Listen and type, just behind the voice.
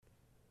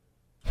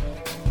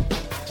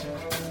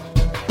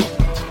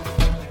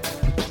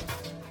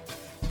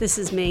This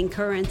is Maine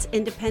Currents,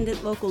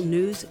 independent local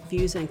news,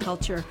 views, and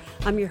culture.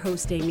 I'm your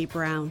host, Amy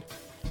Brown.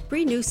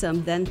 Bree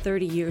Newsome, then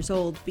 30 years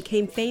old,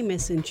 became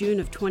famous in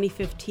June of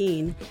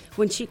 2015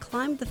 when she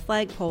climbed the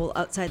flagpole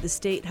outside the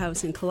State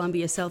House in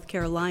Columbia, South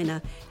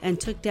Carolina,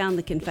 and took down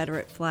the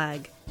Confederate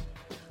flag.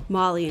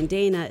 Molly and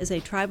Dana is a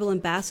tribal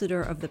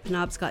ambassador of the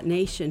Penobscot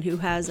Nation who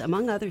has,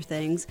 among other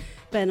things,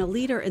 been a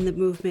leader in the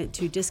movement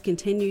to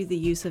discontinue the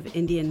use of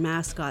Indian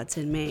mascots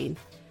in Maine.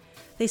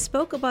 They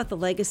spoke about the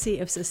legacy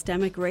of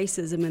systemic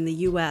racism in the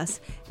U.S.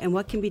 and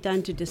what can be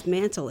done to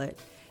dismantle it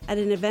at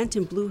an event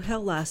in Blue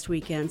Hill last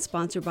weekend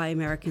sponsored by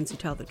Americans Who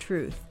Tell the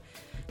Truth.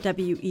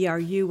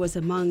 WERU was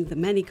among the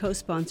many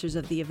co-sponsors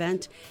of the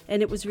event,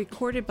 and it was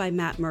recorded by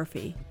Matt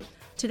Murphy.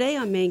 Today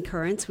on Maine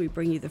Currents, we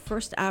bring you the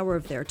first hour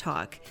of their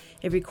talk.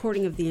 A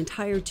recording of the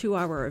entire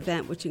 2-hour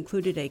event, which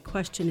included a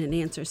question and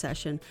answer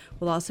session,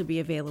 will also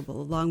be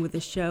available along with the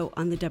show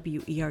on the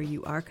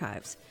WERU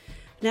archives.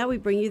 Now we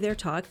bring you their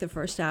talk, the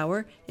first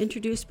hour,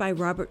 introduced by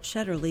Robert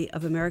Shetterly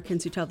of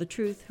Americans Who Tell the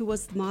Truth, who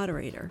was the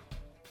moderator.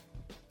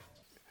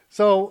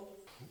 So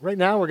right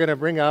now we're going to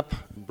bring up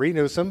Bree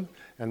Newsome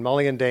and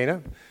Molly and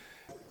Dana.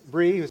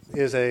 Bree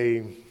is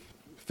a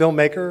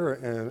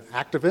filmmaker, an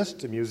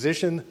activist, a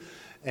musician,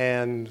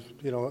 and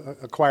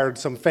acquired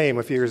some fame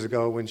a few years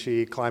ago when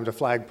she climbed a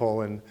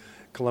flagpole in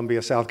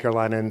Columbia, South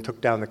Carolina, and took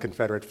down the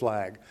Confederate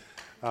flag.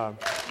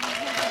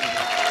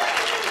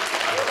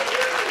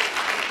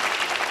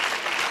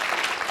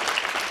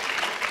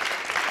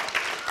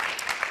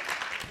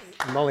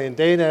 Molly and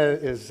Dana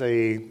is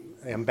an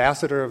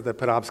ambassador of the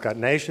Penobscot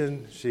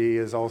Nation. She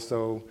is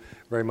also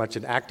very much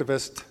an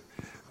activist.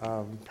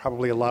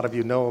 Probably a lot of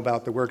you know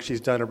about the work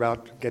she's done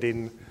about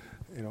getting,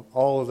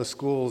 all of the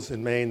schools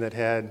in Maine that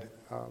had,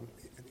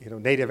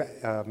 native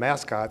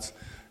mascots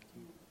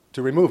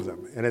to remove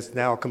them, and it's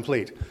now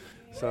complete.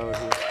 So.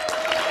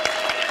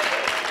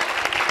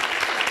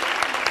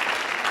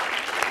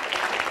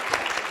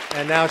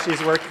 And now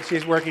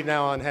she's working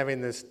now on having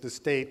the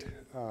state.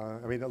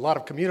 A lot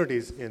of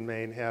communities in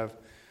Maine have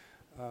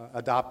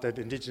adopted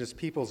Indigenous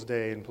Peoples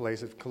Day in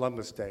place of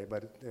Columbus Day,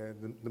 but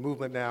the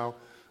movement now,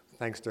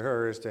 thanks to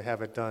her, is to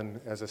have it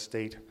done as a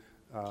state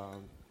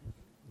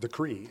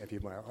decree, if you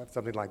will,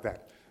 something like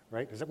that,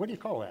 right? What do you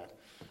call that?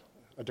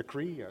 A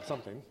decree or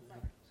something?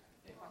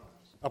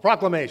 A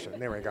proclamation.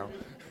 There we go.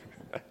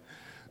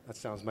 That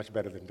sounds much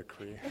better than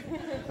decree.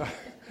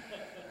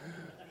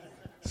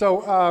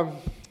 So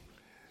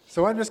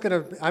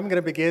I'm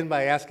gonna begin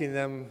by asking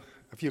them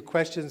a few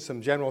questions,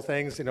 some general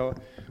things.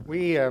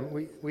 We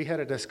had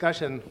a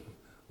discussion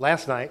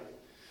last night,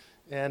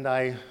 and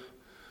I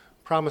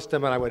promised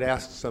them that I would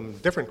ask some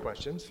different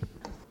questions.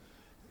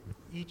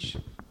 Each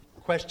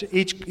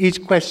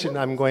question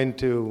I'm going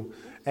to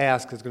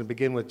ask is going to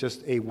begin with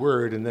just a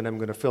word, and then I'm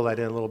going to fill that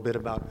in a little bit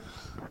about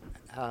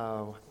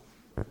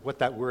what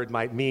that word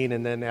might mean,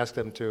 and then ask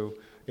them to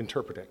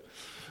interpret it.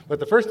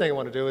 But the first thing I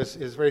want to do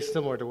is very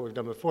similar to what we've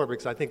done before,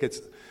 because I think it's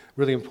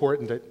really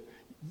important that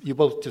you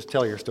both just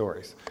tell your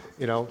stories.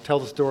 Tell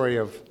the story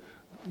of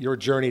your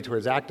journey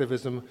towards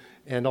activism,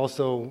 and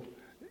also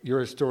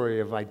your story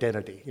of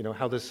identity.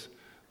 How this,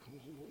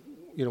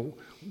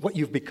 what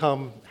you've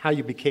become, how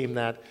you became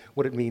that,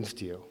 what it means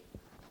to you.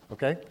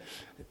 Okay?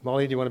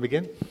 Molly, do you want to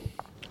begin?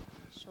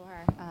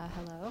 Sure.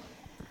 Hello.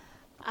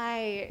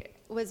 I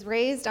was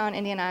raised on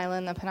Indian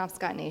Island, the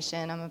Penobscot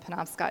Nation. I'm a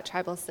Penobscot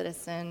tribal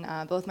citizen.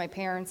 Both my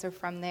parents are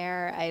from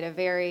there. I had a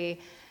very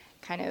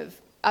kind of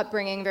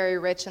upbringing, very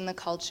rich in the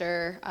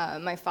culture.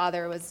 My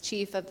father was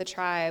chief of the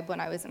tribe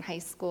when I was in high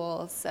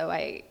school, so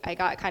I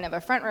got kind of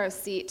a front row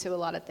seat to a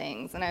lot of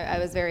things, and I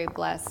was very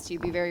blessed to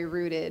be very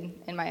rooted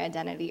in my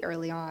identity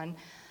early on.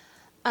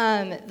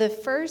 The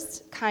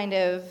first kind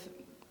of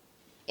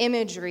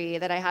imagery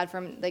that I had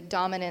from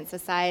dominant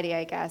society,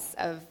 I guess,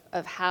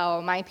 of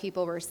how my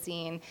people were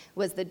seen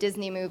was the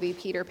Disney movie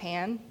Peter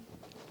Pan.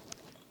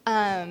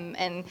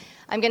 And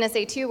I'm going to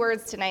say 2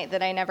 words tonight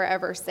that I never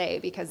ever say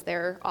because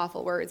they're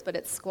awful words, but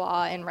it's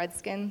squaw and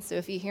redskin. So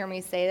if you hear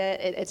me say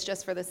that, it's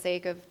just for the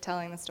sake of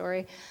telling the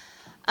story.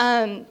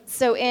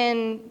 So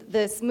in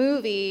this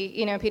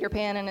movie, Peter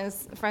Pan and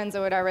his friends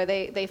or whatever,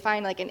 they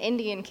find an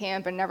Indian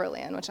camp in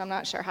Neverland, which I'm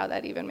not sure how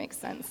that even makes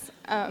sense.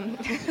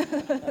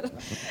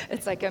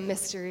 It's like a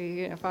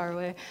mystery, far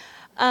away.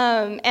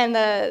 And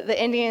the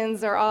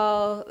Indians are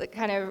all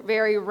kind of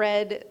very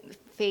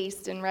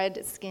red-faced and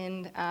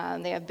red-skinned.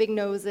 They have big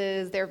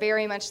noses. They're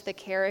very much the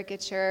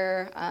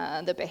caricature.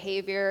 The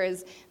behavior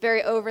is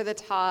very over the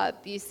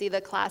top. You see the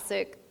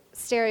classic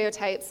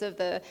stereotypes of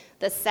the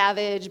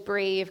savage,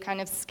 brave,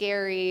 kind of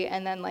scary,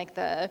 and then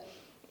the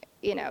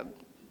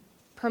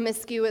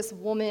promiscuous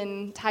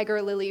woman, tiger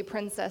lily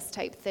princess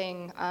type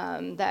thing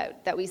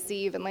that we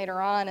see even later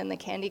on in the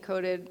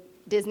candy-coated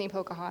Disney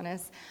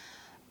Pocahontas.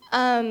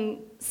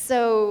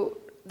 So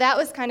that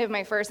was kind of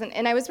my first,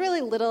 and I was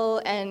really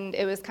little, and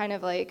it was kind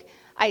of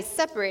I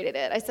separated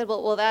it. I said,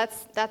 well,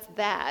 that's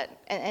that,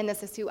 and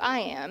this is who I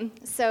am.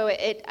 So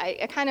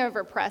I kind of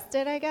repressed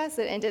it, I guess,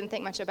 and didn't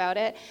think much about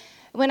it.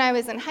 When I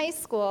was in high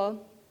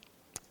school,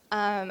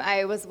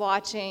 I was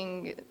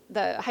watching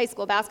the high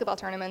school basketball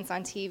tournaments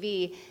on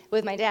TV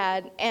with my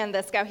dad, and the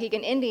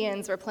Skowhegan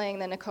Indians were playing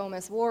the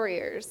Nokomis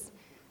Warriors.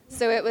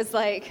 So it was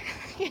like,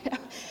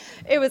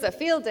 it was a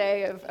field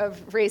day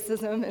of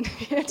racism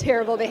and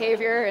terrible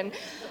behavior.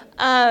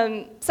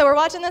 And so we're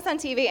watching this on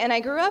TV, and I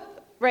grew up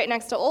right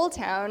next to Old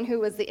Town, who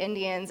was the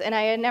Indians, and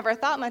I had never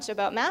thought much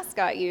about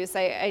mascot use.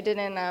 I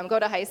didn't go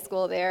to high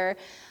school there,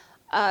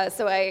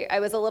 so I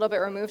was a little bit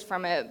removed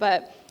from it.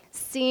 But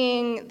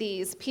seeing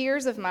these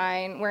peers of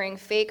mine wearing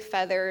fake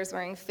feathers,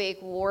 wearing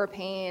fake war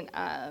paint,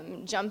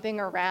 jumping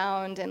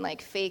around in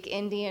like fake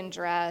Indian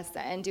dress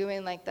and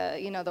doing like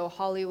the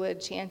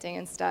Hollywood chanting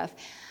and stuff,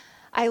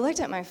 I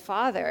looked at my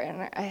father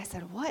and I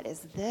said, "What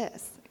is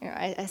this?"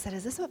 I said,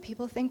 "Is this what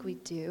people think we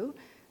do?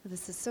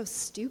 This is so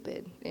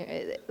stupid.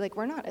 Like,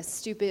 we're not a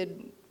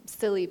stupid,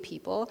 silly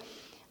people,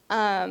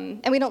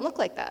 and we don't look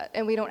like that,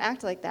 and we don't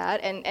act like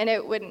that." And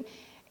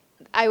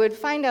I would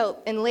find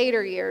out in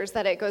later years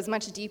that it goes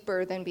much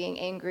deeper than being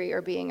angry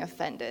or being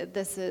offended.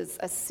 This is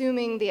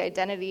assuming the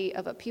identity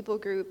of a people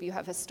group you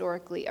have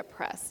historically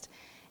oppressed,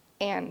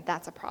 and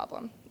that's a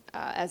problem,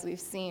 as we've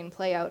seen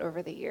play out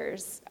over the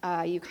years.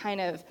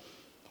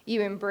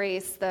 You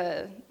embrace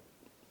the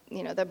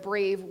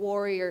brave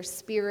warrior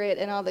spirit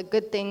and all the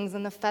good things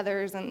and the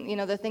feathers and,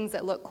 the things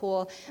that look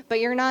cool, but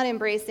you're not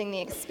embracing the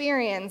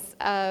experience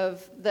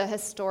of the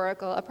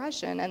historical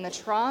oppression and the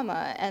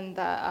trauma and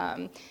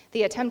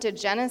the attempted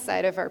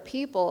genocide of our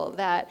people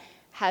that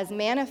has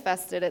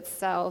manifested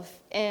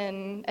itself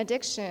in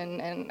addiction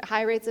and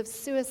high rates of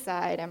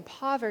suicide and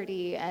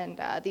poverty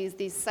and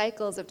these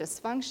cycles of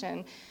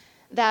dysfunction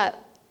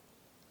that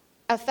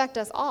affect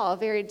us all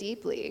very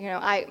deeply.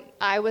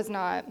 I was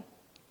not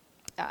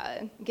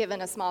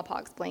given a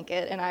smallpox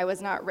blanket, and I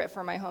was not ripped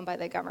from my home by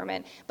the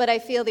government, but I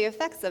feel the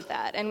effects of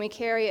that, and we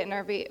carry it in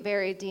our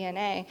very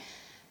DNA.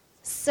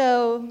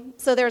 So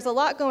there's a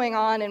lot going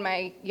on in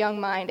my young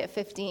mind at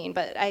 15,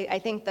 but I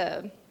think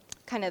the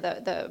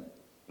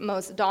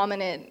most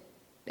dominant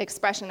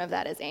expression of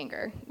that is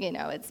anger.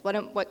 It's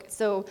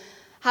so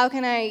how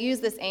can I use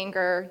this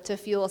anger to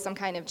fuel some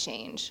kind of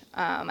change?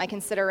 I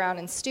can sit around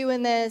and stew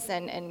in this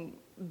and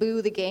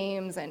boo the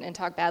games and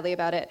talk badly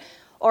about it,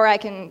 or I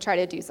can try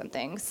to do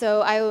something.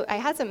 So I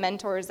had some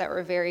mentors that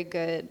were very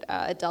good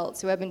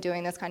adults who have been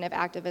doing this kind of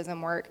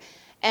activism work,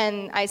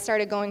 and I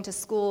started going to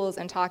schools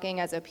and talking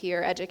as a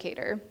peer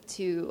educator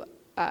to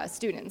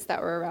students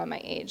that were around my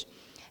age.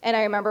 And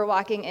I remember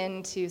walking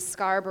into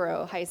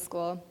Scarborough High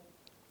School,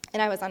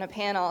 and I was on a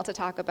panel to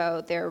talk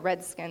about their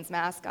Redskins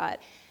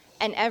mascot,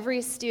 and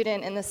every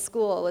student in the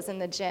school was in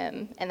the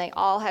gym, and they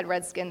all had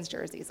Redskins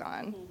jerseys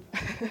on.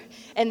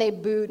 And they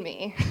booed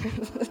me.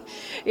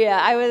 Yeah,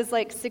 I was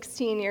like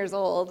 16 years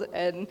old,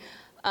 and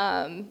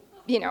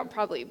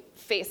probably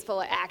face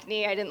full of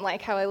acne. I didn't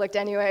like how I looked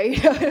anyway.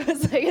 It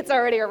was like, it's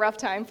already a rough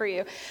time for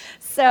you.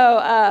 So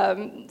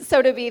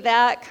to be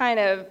that kind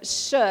of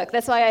shook,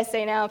 that's why I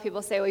say now,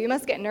 people say, well, you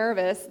must get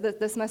nervous,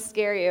 this must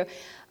scare you.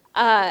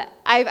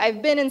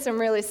 I've been in some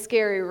really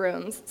scary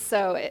rooms,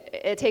 so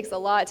it takes a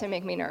lot to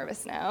make me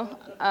nervous now.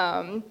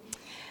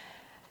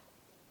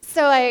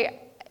 So I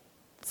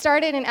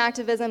started in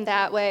activism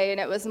that way, and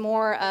it was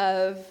more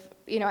of,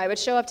 I would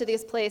show up to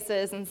these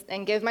places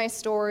and give my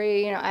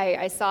story.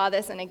 I saw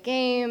this in a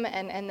game,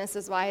 and this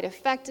is why it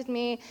affected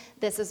me.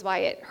 This is why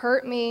it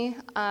hurt me.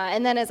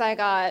 And then as I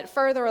got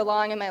further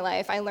along in my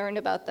life, I learned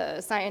about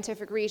the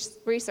scientific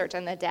research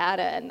and the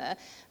data and the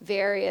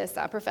various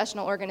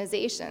professional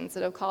organizations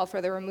that have called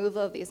for the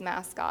removal of these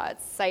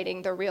mascots,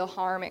 citing the real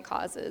harm it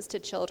causes to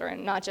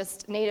children, not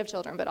just Native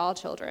children, but all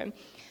children.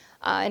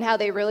 And how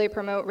they really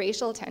promote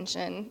racial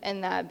tension,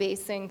 and that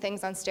basing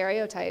things on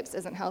stereotypes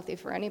isn't healthy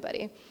for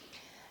anybody.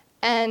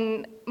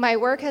 And my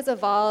work has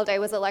evolved. I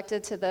was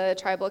elected to the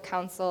tribal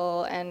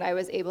council, and I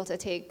was able to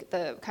take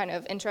the kind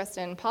of interest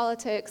in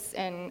politics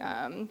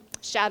and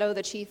shadow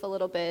the chief a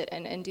little bit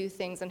and do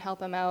things and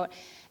help him out.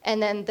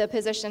 And then the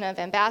position of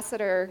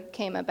ambassador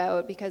came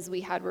about because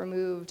we had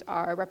removed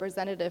our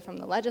representative from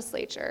the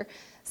legislature.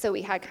 So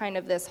we had kind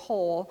of this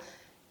hole.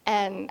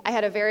 And I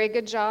had a very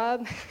good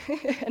job,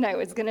 and I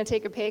was going to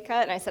take a pay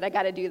cut, and I said, I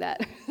got to do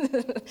that.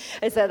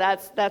 I said,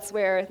 that's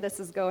where this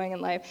is going in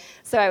life.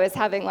 So I was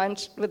having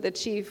lunch with the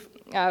chief.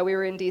 We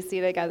were in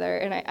D.C. together,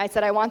 and I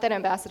said, I want that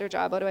ambassador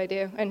job. What do I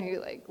do? And he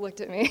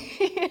looked at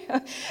me.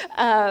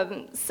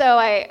 So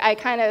I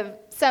kind of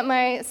set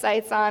my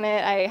sights on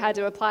it. I had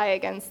to apply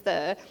against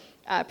the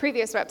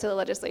previous rep to the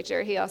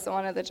legislature. He also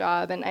wanted the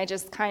job, and I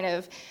just kind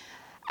of,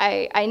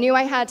 I knew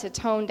I had to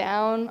tone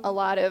down a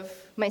lot of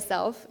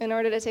myself in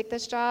order to take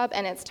this job,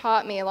 and it's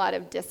taught me a lot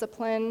of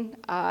discipline.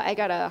 I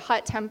got a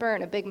hot temper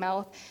and a big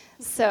mouth,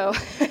 so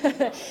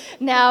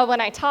now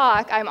when I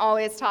talk, I'm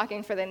always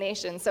talking for the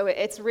nation. So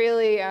it's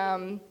really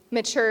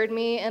matured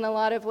me in a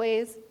lot of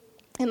ways.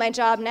 And my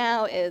job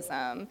now is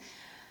I'm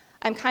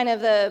kind of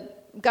the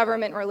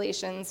government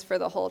relations for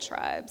the whole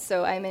tribe.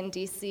 So I'm in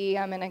DC,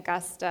 I'm in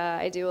Augusta,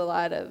 I do a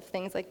lot of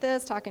things like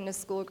this, talking to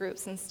school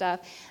groups and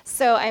stuff.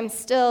 So I'm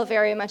still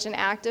very much an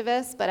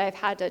activist, but I've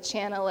had to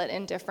channel it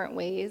in different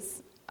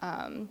ways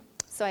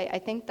So I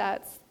think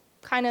that's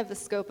kind of the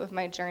scope of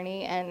my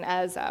journey. And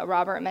as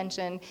Robert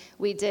mentioned,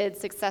 we did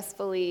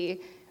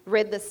successfully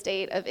rid the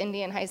state of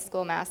Indian high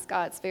school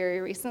mascots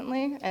very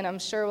recently, and I'm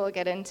sure we'll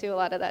get into a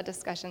lot of that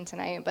discussion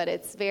tonight, but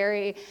it's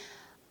very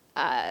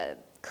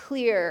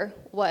clear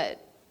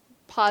what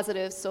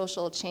positive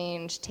social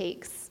change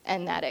takes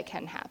and that it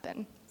can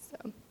happen.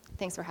 So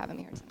thanks for having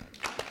me here tonight.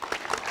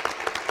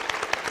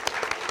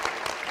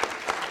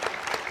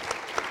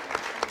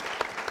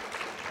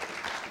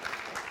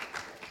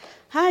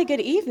 Hi,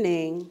 good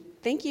evening.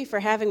 Thank you for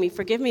having me.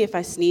 Forgive me if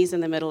I sneeze in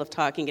the middle of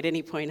talking at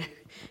any point. I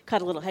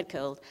caught a little head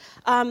cold.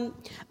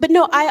 But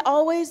no, I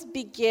always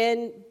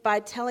begin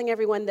by telling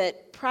everyone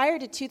that prior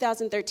to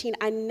 2013,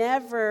 I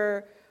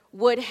never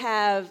would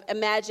have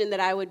imagined that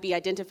I would be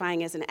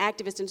identifying as an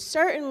activist, and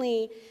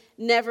certainly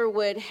never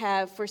would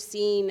have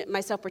foreseen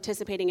myself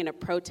participating in a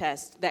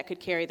protest that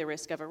could carry the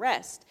risk of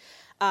arrest.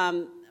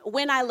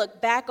 When I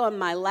look back on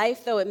my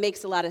life, though, it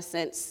makes a lot of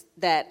sense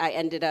that I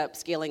ended up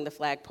scaling the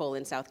flagpole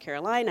in South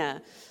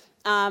Carolina.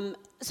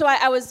 So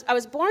I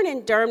was born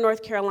in Durham,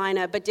 North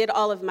Carolina, but did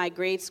all of my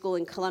grade school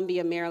in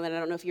Columbia, Maryland. I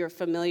don't know if you're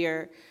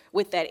familiar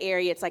with that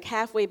area. It's like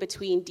halfway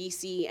between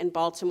DC and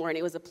Baltimore, and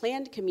it was a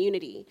planned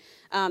community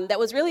that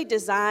was really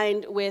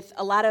designed with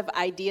a lot of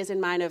ideas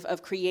in mind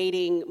of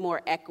creating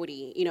more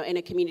equity, in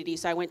a community.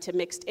 So I went to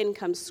mixed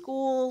income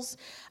schools.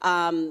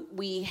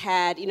 We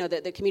had,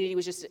 the community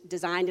was just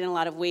designed in a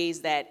lot of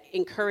ways that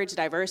encouraged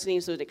diversity.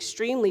 So it was an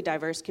extremely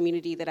diverse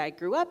community that I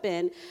grew up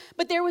in.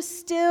 But there was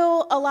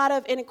still a lot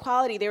of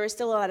inequality. There were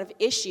still a lot of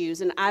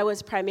issues, and I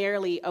was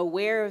primarily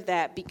aware of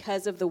that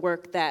because of the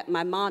work that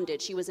my mom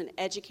did. She was an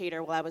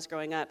educator while I was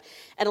growing up,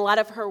 and a lot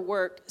of her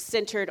work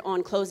centered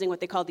on closing what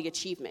they call the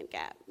achievement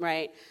gap,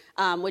 right?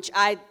 Which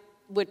I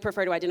would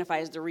prefer to identify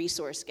as the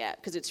resource gap,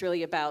 because it's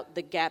really about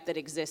the gap that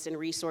exists in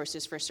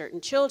resources for certain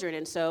children.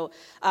 And so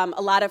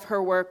a lot of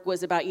her work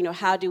was about,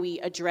 how do we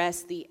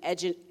address the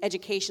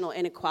educational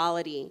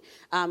inequality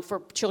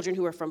for children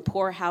who are from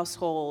poor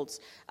households,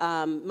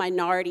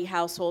 minority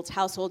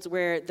households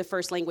where the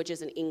first language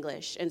isn't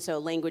English, and so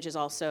language is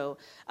also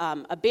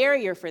a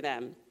barrier for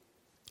them.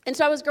 And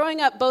so I was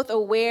growing up both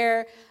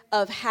aware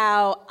of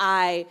how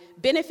I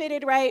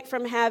benefited, right,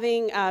 from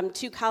having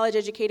two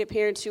college-educated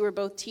parents who were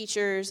both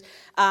teachers,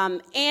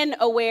 and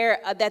aware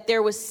that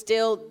there were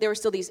still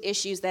these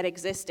issues that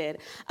existed.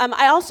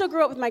 I also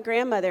grew up with my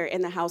grandmother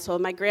in the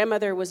household. My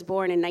grandmother was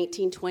born in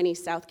 1920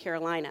 South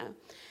Carolina.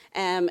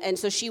 And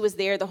so she was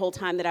there the whole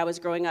time that I was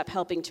growing up,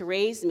 helping to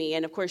raise me.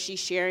 And of course, she's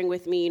sharing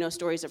with me,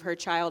 stories of her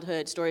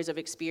childhood, stories of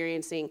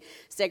experiencing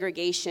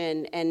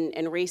segregation and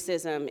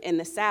racism in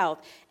the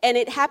South. And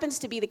it happens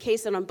to be the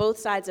case that on both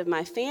sides of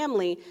my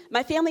family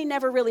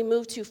never really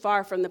moved too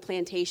far from the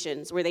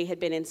plantations where they had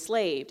been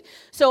enslaved.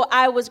 So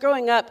I was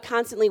growing up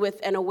constantly with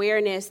an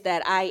awareness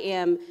that I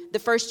am the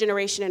first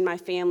generation in my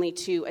family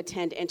to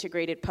attend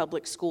integrated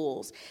public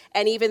schools.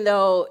 And even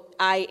though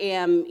I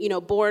am,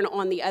 born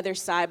on the other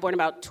side, born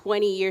about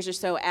 20 years or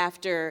so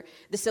after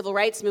the civil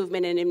rights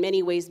movement, and in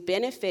many ways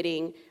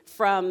benefiting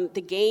from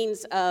the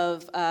gains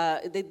of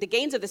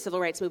the civil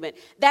rights movement,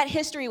 that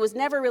history was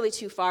never really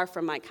too far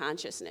from my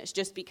consciousness,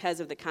 just because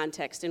of the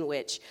context in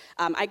which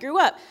I grew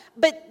up.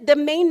 But the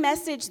main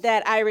message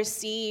that I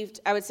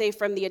received, I would say,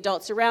 from the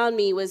adults around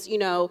me was,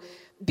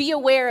 be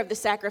aware of the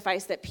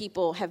sacrifice that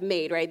people have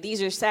made, right?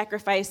 These are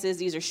sacrifices,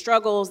 these are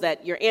struggles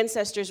that your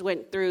ancestors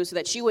went through so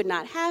that you would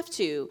not have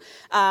to.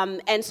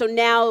 And so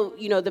now,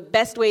 the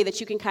best way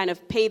that you can kind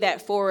of pay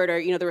that forward, or,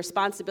 the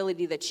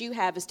responsibility that you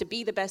have, is to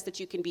be the best that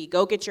you can be.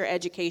 Go get your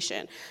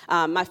education.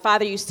 My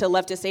father used to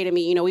love to say to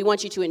me, we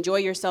want you to enjoy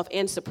yourself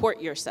and support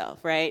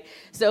yourself, right?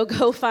 So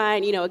go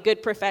find, a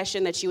good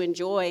profession that you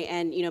enjoy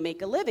and,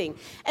 make a living.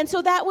 And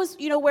so that was,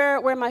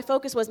 where my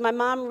focus was. My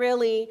mom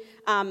really,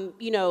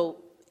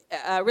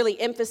 really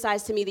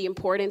emphasized to me the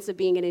importance of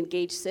being an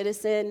engaged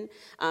citizen.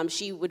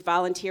 She would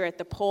volunteer at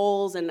the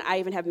polls, and I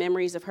even have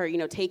memories of her,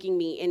 taking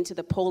me into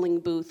the polling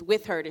booth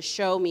with her to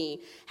show me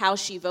how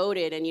she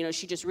voted. And,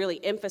 she just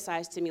really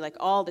emphasized to me, like,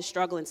 all the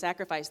struggle and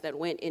sacrifice that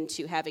went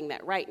into having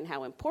that right and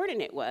how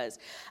important it was.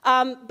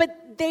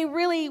 But they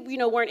really,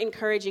 weren't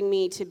encouraging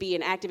me to be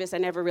an activist. I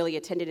never really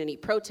attended any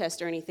protests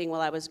or anything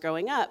while I was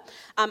growing up.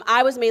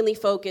 I was mainly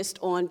focused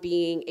on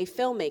being a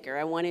filmmaker.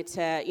 I wanted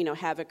to,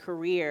 have a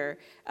career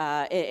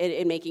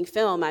in making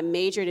film. I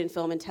majored in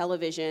film and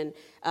television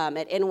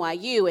at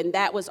NYU, and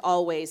that was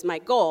always my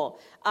goal.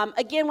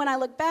 Again, when I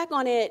look back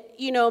on it,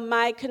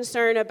 my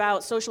concern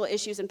about social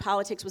issues and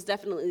politics was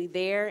definitely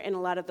there in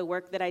a lot of the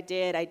work that I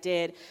did. I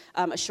did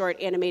a short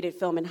animated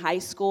film in high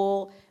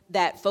school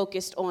that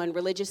focused on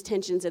religious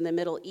tensions in the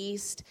Middle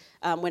East.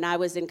 When I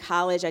was in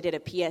college, I did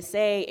a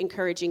PSA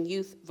encouraging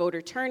youth voter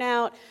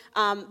turnout,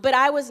 but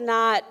I was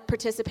not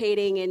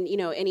participating in,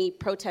 any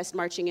protest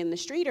marching in the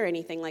street or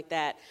anything like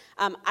that.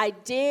 I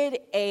did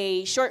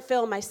a short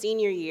film my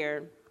senior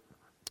year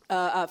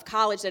of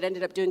college that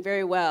ended up doing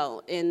very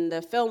well in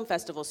the film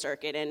festival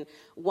circuit, and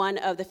one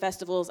of the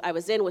festivals I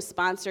was in was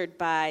sponsored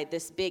by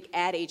this big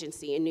ad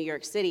agency in New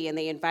York City, and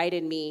they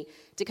invited me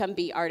to come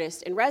be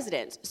artist in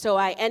residence. So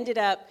I ended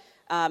up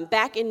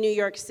back in New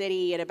York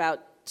City at about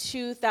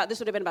this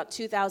would have been about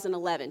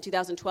 2011,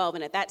 2012,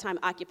 and at that time,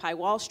 Occupy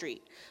Wall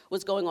Street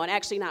was going on,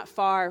 actually not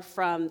far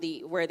from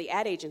where the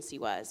ad agency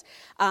was.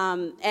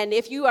 And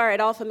if you are at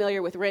all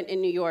familiar with rent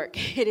in New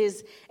York, it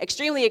is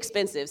extremely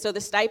expensive. So the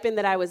stipend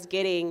that I was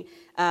getting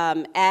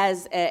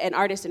as an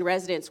artist in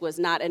residence was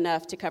not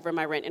enough to cover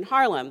my rent in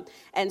Harlem.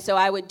 And so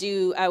I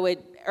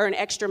would earn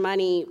extra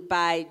money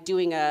by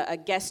doing a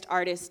guest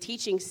artist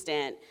teaching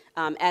stint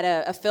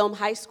at a film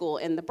high school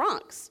in the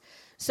Bronx.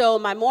 So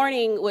my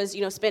morning was,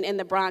 spent in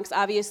the Bronx,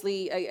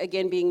 obviously,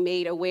 again, being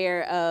made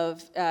aware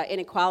of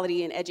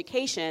inequality in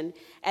education.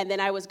 And then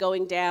I was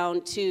going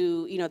down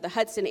to, the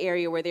Hudson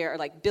area where there are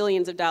like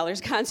billions of dollars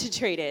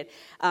concentrated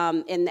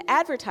in the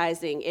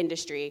advertising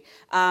industry.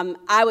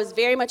 I was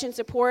very much in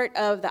support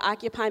of the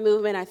Occupy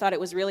movement. I thought it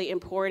was really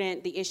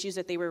important, the issues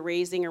that they were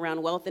raising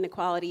around wealth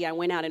inequality. I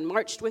went out and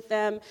marched with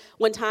them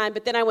one time,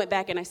 but then I went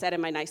back and I sat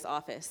in my nice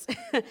office,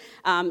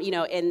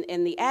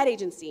 in the ad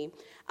agency.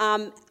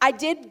 I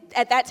did,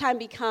 at that time,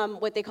 become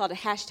what they called a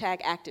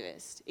hashtag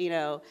activist,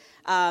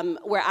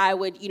 where I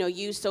would,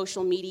 use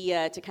social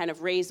media to kind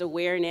of raise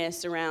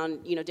awareness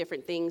around,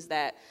 different things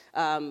that,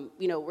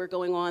 were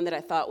going on that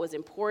I thought was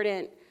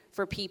important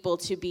for people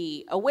to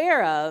be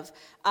aware of.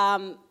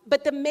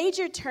 But the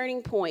major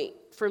turning point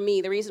for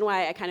me, the reason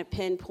why I kind of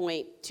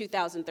pinpoint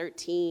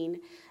 2013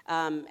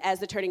 as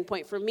the turning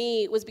point for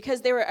me was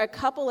because there were a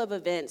couple of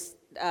events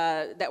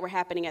that were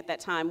happening at that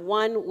time.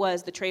 One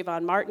was the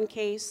Trayvon Martin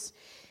case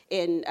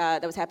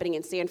that was happening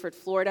in Sanford,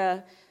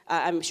 Florida.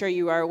 I'm sure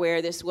you are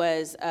aware this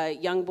was a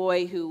young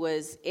boy who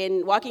was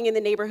walking in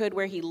the neighborhood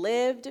where he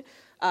lived,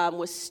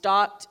 was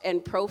stalked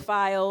and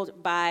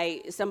profiled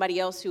by somebody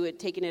else who had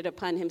taken it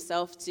upon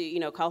himself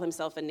to, call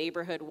himself a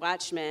neighborhood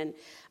watchman,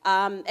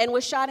 and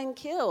was shot and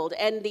killed.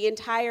 And the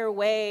entire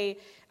way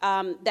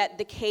that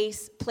the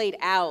case played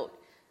out,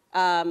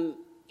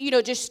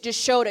 just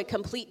showed a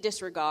complete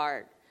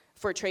disregard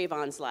for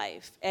Trayvon's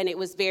life. And it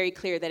was very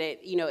clear that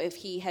if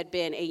he had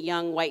been a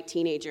young white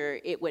teenager,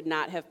 it would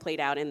not have played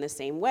out in the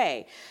same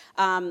way.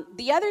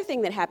 The other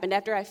thing that happened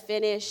after I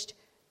finished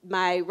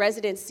my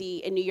residency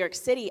in New York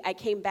City, I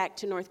came back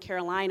to North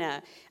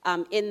Carolina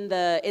in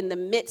the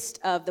midst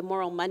of the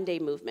Moral Monday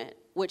movement,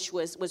 which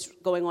was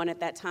going on at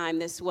that time.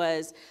 This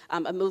was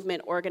a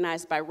movement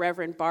organized by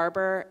Reverend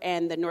Barber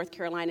and the North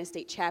Carolina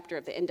State Chapter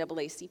of the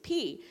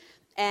NAACP.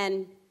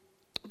 And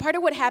part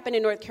of what happened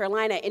in North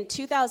Carolina in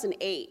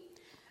 2008,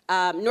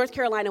 North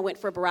Carolina went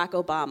for Barack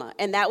Obama,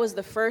 and that was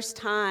the first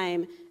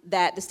time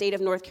that the state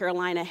of North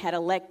Carolina had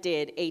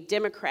elected a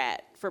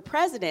Democrat for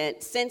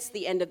president since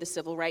the end of the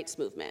civil rights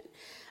movement.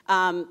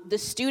 The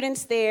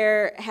students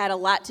there had a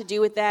lot to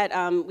do with that.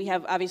 We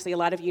have obviously a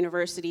lot of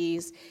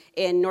universities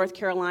in North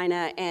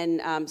Carolina,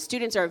 and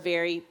students are a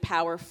very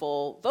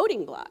powerful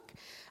voting bloc.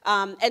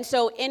 And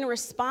so in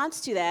response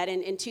to that,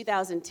 in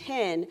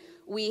 2010,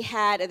 we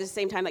had, at the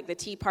same time, like the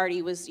Tea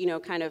Party was,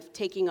 kind of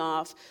taking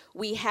off,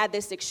 we had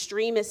this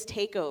extremist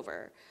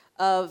takeover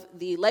of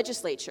the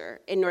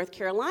legislature in North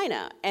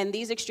Carolina. And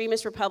these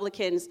extremist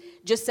Republicans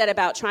just set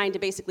about trying to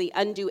basically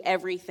undo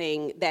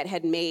everything that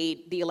had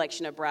made the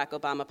election of Barack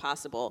Obama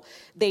possible.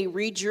 They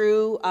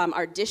redrew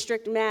our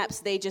district maps.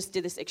 They just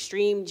did this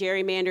extreme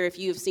gerrymander. If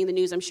you've seen the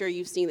news, I'm sure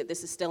you've seen that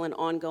this is still an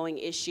ongoing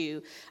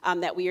issue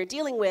that we are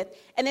dealing with.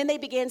 And then they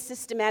began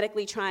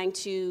systematically trying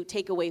to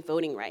take away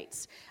voting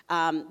rights.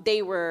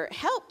 They were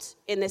helped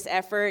in this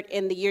effort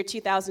in the year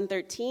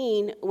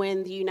 2013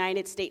 when the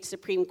United States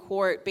Supreme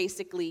Court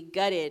basically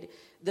gutted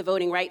the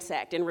Voting Rights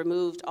Act and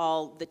removed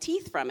all the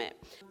teeth from it.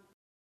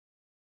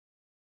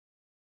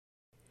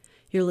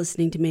 You're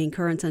listening to Maine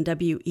Currents on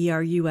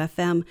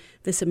WERU-FM.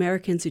 This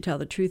Americans Who Tell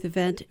the Truth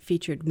event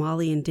featured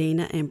Molly and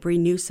Dana and Bree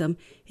Newsome.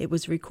 It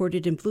was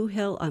recorded in Blue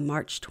Hill on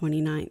March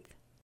 29th.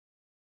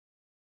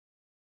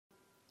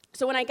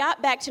 So when I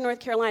got back to North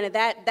Carolina,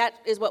 that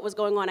is what was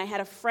going on. I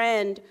had a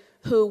friend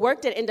who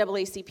worked at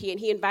NAACP, and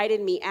he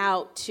invited me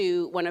out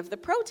to one of the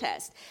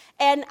protests.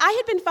 And I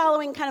had been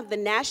following kind of the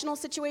national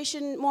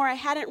situation more. I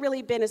hadn't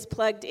really been as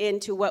plugged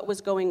into what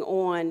was going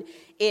on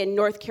in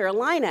North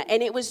Carolina.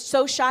 And it was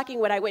so shocking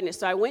what I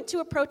witnessed. So I went to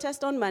a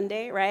protest on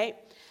Monday, right?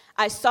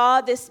 I saw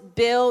this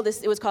bill,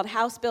 it was called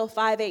House Bill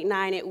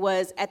 589. It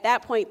was, at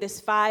that point, this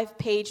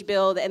 5-page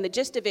bill, and the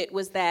gist of it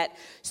was that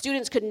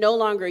students could no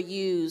longer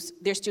use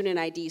their student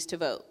IDs to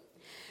vote.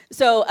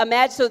 So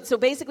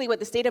basically what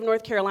the state of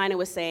North Carolina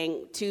was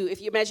saying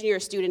if you imagine you're a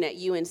student at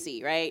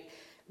UNC, right?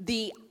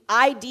 The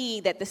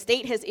ID that the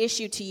state has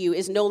issued to you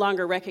is no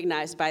longer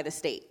recognized by the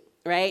state,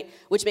 right?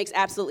 Which makes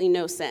absolutely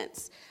no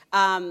sense.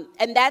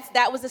 And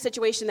that was the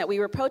situation that we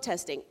were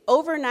protesting.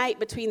 Overnight,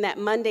 between that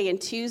Monday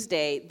and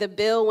Tuesday, the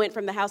bill went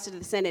from the House to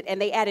the Senate,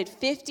 and they added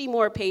 50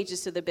 more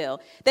pages to the bill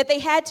that they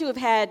had to have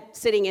had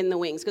sitting in the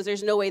wings, because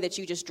there's no way that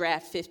you just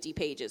draft 50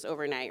 pages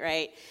overnight,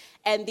 right?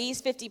 And these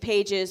 50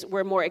 pages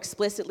were more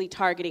explicitly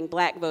targeting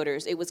black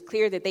voters. It was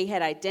clear that they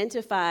had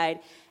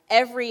identified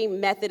every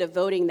method of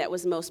voting that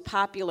was most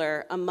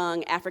popular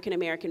among African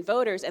American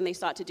voters, and they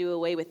sought to do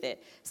away with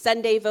it.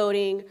 Sunday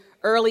voting,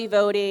 early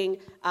voting.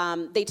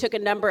 They took a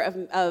number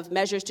of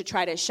measures to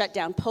try to shut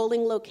down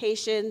polling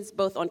locations,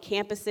 both on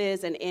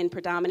campuses and in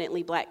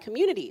predominantly black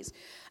communities.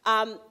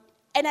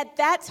 And at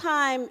that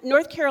time,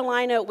 North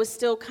Carolina was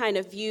still kind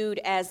of viewed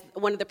as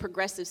one of the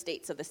progressive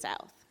states of the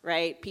South,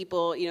 right?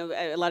 People,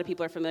 a lot of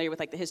people are familiar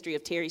with like the history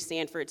of Terry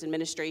Sanford's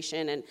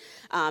administration,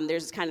 and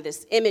there's kind of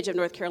this image of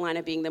North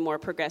Carolina being the more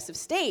progressive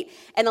state.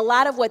 And a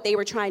lot of what they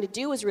were trying to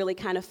do was really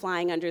kind of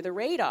flying under the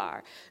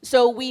radar.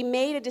 So we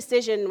made a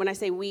decision, when I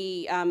say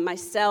we,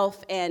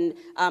 myself and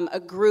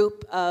a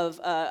group of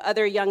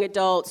other young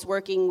adults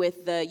working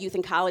with the Youth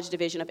and College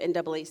Division of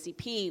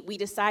NAACP, we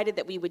decided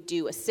that we would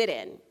do a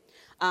sit-in.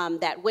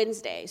 That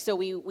Wednesday. So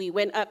we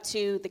went up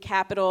to the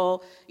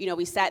Capitol,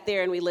 we sat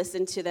there and we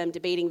listened to them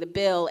debating the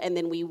bill, and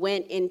then we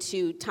went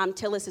into Thom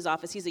Tillis's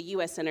office. He's a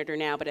U.S. Senator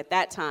now, but at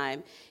that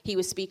time, he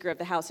was Speaker of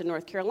the House of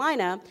North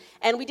Carolina,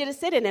 and we did a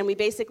sit-in, and we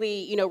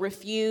basically,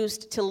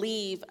 refused to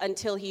leave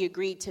until he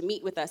agreed to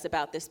meet with us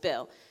about this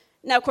bill.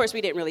 Now, of course, we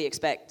didn't really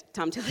expect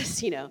Thom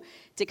Tillis,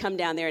 to come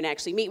down there and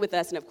actually meet with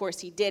us, and of course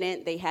he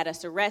didn't. They had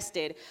us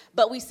arrested,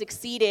 but we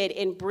succeeded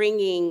in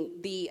bringing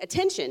the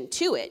attention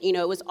to it.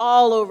 It was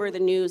all over the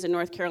news in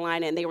North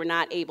Carolina, and they were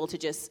not able to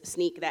just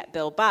sneak that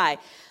bill by.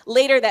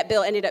 Later, that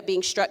bill ended up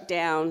being struck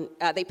down.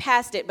 They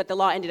passed it, but the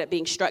law ended up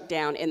being struck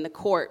down in the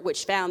court,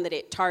 which found that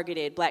it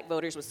targeted black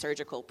voters with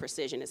surgical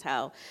precision, is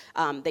how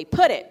they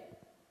put it.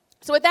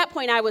 So at that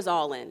point, I was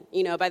all in.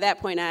 By that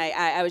point,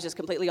 I was just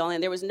completely all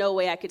in. There was no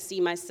way I could see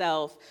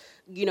myself,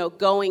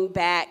 going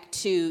back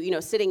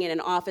to, sitting in an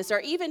office, or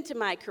even to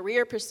my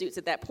career pursuits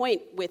at that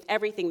point with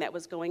everything that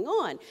was going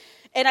on.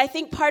 And I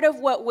think part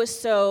of what was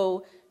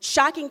so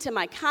shocking to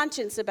my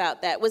conscience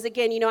about that was,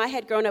 again, I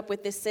had grown up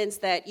with this sense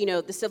that,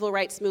 the civil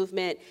rights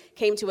movement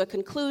came to a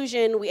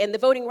conclusion, and the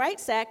Voting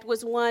Rights Act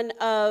was one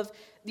of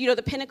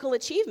the pinnacle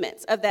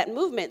achievements of that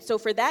movement. So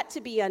for that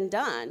to be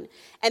undone,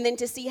 and then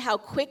to see how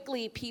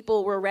quickly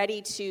people were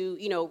ready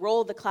to,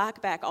 roll the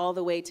clock back all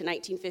the way to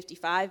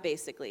 1955,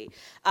 basically,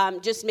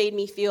 just made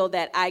me feel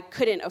that I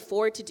couldn't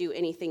afford to do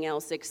anything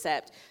else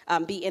except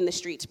be in the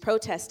streets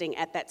protesting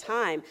at that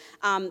time.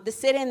 The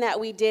sit-in that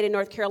we did in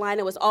North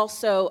Carolina was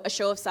also a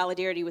show of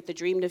solidarity with the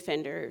Dream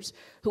Defenders,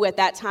 who at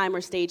that time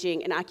were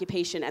staging an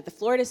occupation at the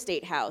Florida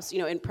State House,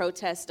 in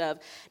protest of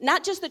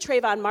not just the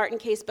Trayvon Martin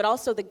case, but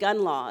also the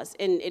gun laws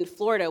in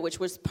Florida, which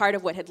was part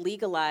of what had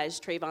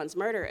legalized Trayvon's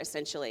murder,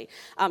 essentially.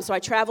 So I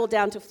traveled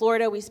down to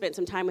Florida. We spent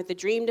some time with the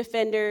Dream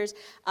Defenders.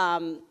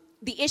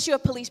 The issue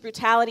of police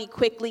brutality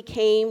quickly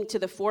came to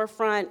the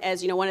forefront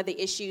as, one of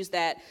the issues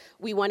that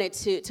we wanted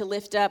to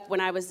lift up. When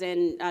I was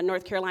in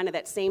North Carolina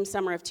that same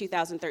summer of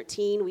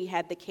 2013, we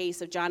had the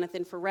case of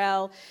Jonathan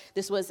Ferrell.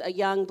 This was a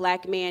young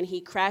black man.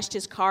 He crashed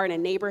his car in a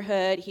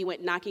neighborhood. He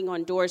went knocking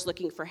on doors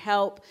looking for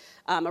help.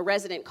 A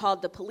resident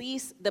called the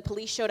police. The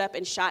police showed up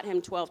and shot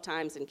him 12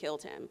 times and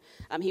killed him.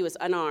 He was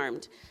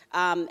unarmed.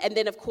 And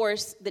then, of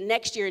course, the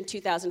next year in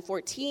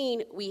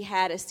 2014, we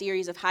had a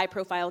series of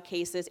high-profile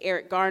cases.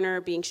 Eric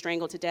Garner being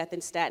strangled to death in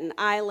Staten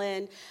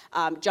Island.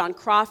 John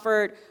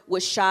Crawford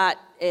was shot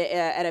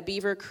at a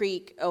Beaver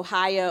Creek,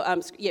 Ohio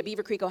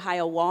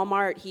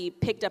Walmart. He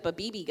picked up a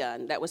BB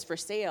gun that was for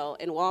sale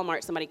in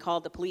Walmart. Somebody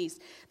called the police.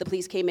 The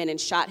police came in and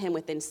shot him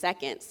within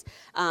seconds.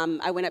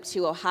 I went up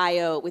to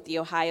Ohio with the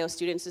Ohio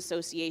Students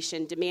Association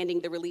demanding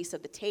the release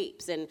of the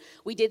tapes, and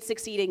we did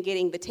succeed in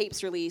getting the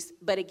tapes released,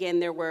 but again,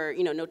 there were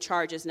no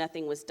charges,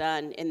 nothing was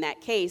done in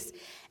that case.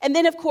 And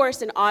then, of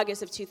course, in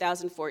August of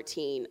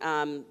 2014,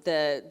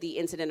 the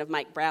incident of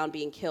Mike Brown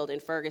being killed in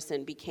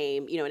Ferguson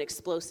became, an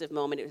explosive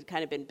moment. It had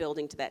kind of been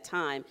building to that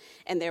time,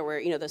 and there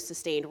were, those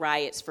sustained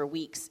riots for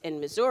weeks in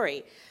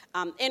Missouri.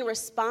 In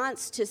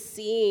response to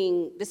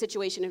seeing the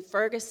situation in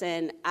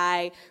Ferguson,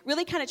 I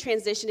really kind of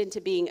transitioned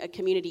into being a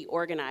community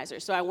organizer.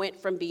 So I went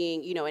from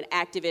being, an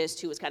activist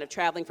who was kind of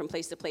traveling from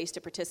place to place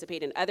to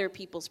participate in other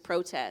people's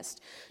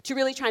protests to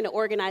really trying to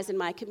organize in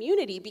my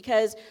community,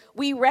 because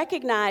we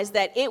recognized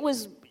that it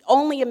was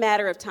only a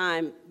matter of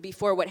time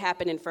before what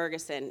happened in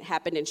Ferguson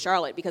happened in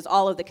Charlotte, because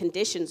all of the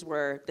conditions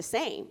were the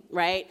same,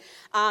 right?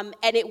 And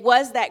it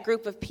was that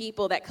group of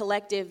people, that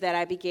collective that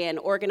I began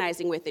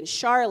organizing with in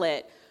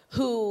Charlotte,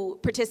 who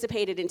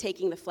participated in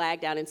taking the flag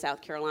down in South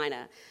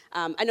Carolina.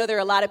 I know there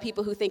are a lot of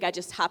people who think I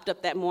just hopped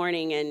up that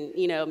morning and,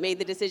 made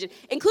the decision,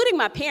 including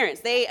my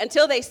parents.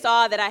 Until they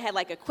saw that I had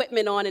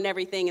equipment on and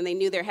everything, and they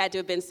knew there had to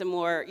have been some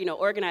more,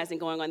 organizing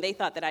going on, they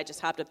thought that I just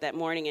hopped up that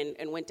morning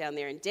and went down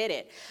there and did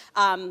it.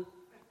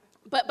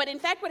 But in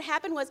fact, what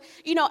happened was,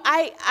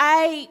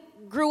 I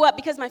grew up,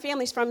 because my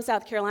family's from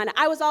South Carolina,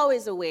 I was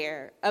always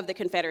aware of the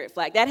Confederate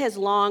flag. That has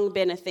long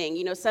been a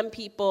thing. Some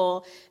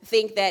people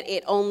think that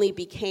it only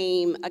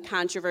became a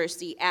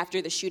controversy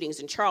after the shootings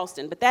in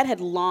Charleston, but that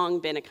had long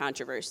been a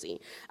controversy,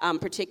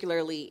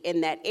 particularly in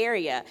that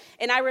area.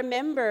 And I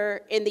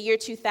remember in the year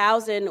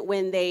 2000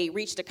 when they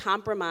reached a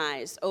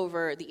compromise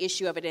over the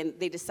issue of it, and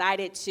they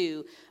decided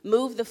to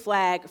move the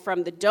flag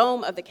from the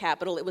dome of the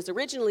Capitol. It was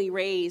originally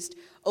raised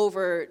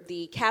over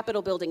the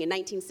Capitol building in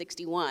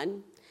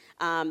 1961.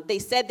 They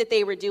said that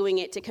they were doing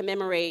it to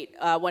commemorate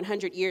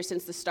 100 years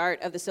since the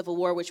start of the Civil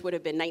War, which would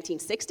have been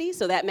 1960,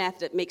 so that math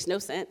that makes no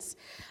sense.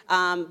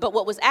 But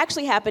what was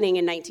actually happening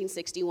in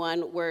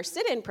 1961 were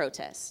sit-in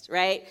protests,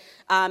 right?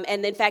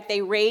 And in fact,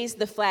 they raised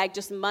the flag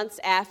just months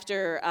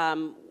after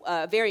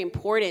a very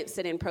important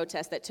sit-in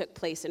protest that took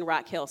place in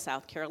Rock Hill,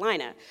 South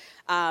Carolina.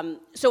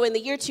 So in the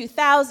year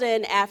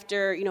 2000,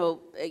 after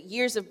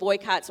years of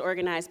boycotts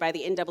organized by the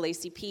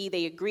NAACP,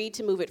 they agreed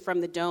to move it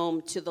from the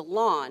dome to the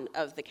lawn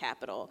of the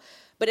Capitol.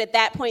 But at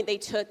that point, they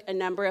took a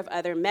number of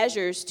other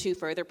measures to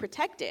further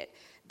protect it.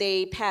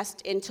 They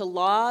passed into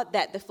law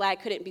that the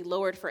flag couldn't be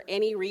lowered for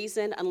any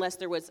reason unless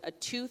there was a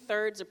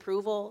 2/3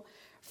 approval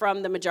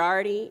from the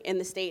majority in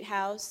the State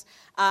House.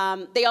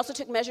 They also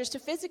took measures to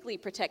physically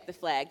protect the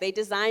flag. They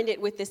designed it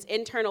with this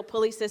internal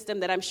pulley system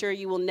that I'm sure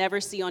you will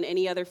never see on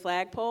any other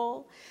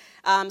flagpole.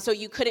 So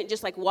you couldn't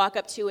just walk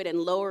up to it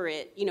and lower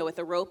it, with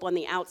a rope on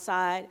the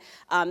outside.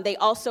 They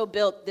also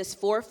built this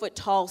 4-foot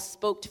tall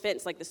spoked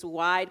fence, like this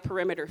wide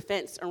perimeter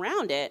fence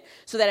around it,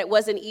 so that it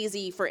wasn't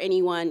easy for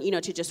anyone,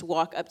 to just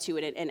walk up to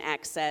it and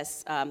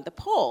access the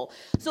pole.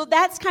 So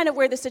that's kind of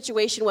where the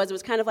situation was. It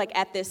was kind of like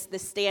at this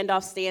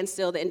standoff,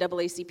 standstill, the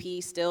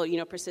NAACP still,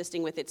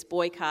 persisting with its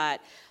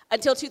boycott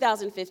until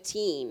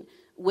 2015.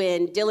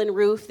 When Dylann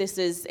Roof, this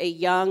is a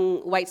young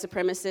white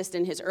supremacist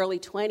in his early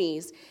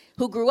 20s,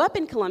 who grew up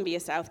in Columbia,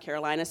 South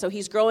Carolina, so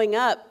he's growing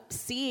up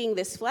seeing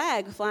this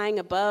flag flying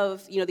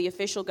above, the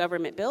official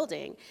government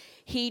building.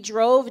 He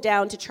drove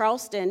down to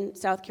Charleston,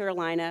 South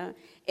Carolina,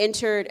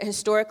 entered a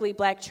historically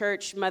black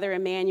church, Mother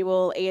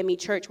Emanuel AME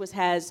Church, which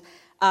has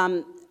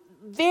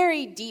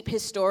very deep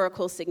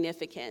historical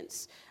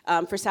significance.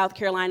 For South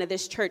Carolina,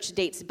 this church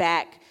dates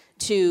back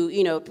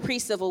to,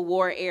 pre-Civil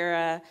War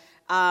era,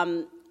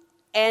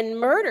 and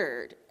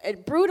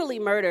brutally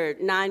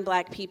murdered 9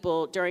 black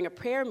people during a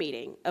prayer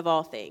meeting, of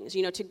all things.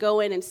 To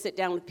go in and sit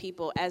down with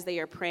people as they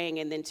are praying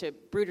and then to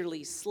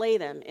brutally slay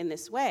them in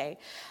this way.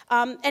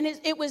 And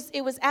it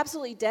was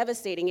absolutely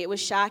devastating. It was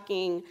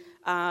shocking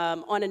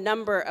on a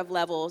number of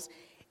levels.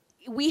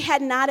 We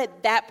had not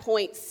at that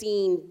point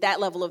seen that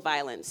level of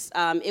violence.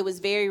 It was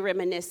very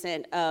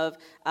reminiscent of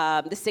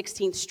the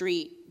 16th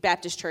Street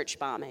Baptist Church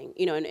bombing,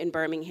 in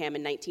Birmingham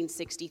in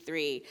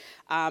 1963.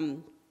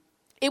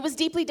 It was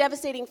deeply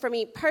devastating for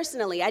me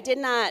personally. I did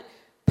not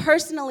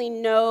personally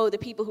know the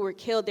people who were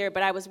killed there,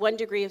 but I was 1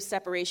 degree of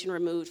separation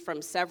removed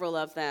from several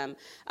of them.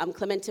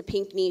 Clementa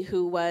Pinckney,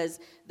 who was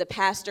the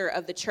pastor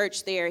of the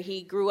church there,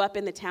 he grew up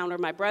in the town where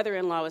my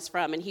brother-in-law was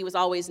from, and he was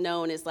always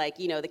known as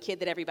the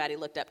kid that everybody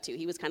looked up to.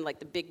 He was kind of like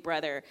the big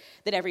brother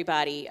that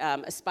everybody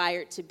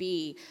aspired to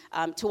be.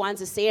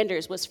 Tawanza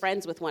Sanders was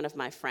friends with one of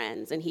my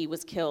friends, and he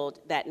was killed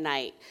that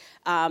night.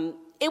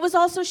 It was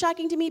also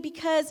shocking to me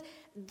because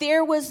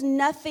there was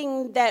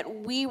nothing that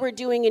we were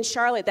doing in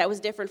Charlotte that was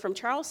different from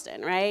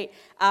Charleston, right?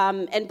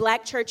 And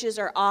black churches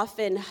are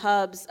often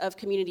hubs of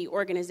community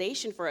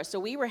organization for us. So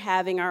we were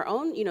having our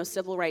own,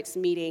 civil rights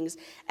meetings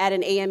at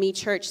an AME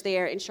church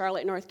there in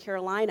Charlotte, North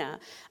Carolina.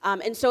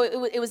 And so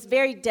it was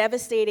very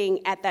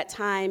devastating at that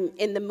time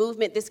in the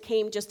movement. This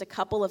came just a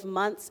couple of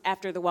months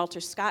after the Walter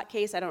Scott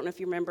case. I don't know if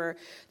you remember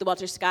the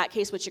Walter Scott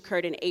case, which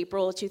occurred in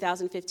April of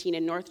 2015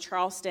 in North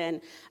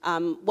Charleston.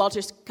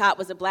 Walter Scott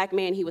was a black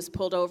man. He was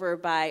pulled over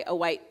by a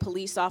white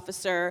police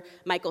officer,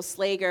 Michael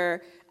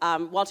Slager.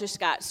 Walter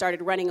Scott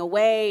started running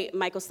away.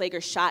 Michael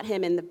Slager shot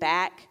him in the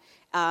back,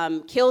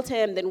 killed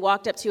him, then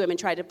walked up to him and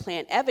tried to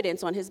plant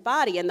evidence on his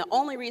body. And the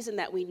only reason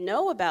that we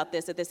know about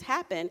this, that this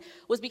happened,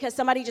 was because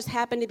somebody just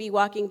happened to be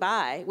walking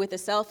by with a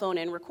cell phone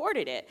and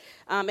recorded it.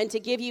 And to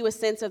give you a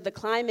sense of the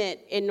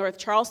climate in North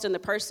Charleston, the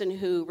person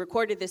who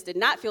recorded this did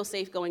not feel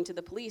safe going to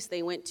the police.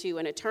 They went to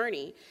an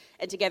attorney,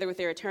 and together with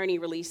their attorney,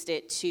 released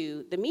it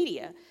to the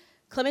media.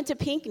 Clementa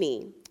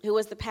Pinckney, who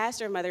was the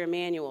pastor of Mother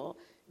Emanuel,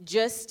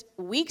 just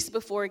weeks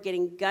before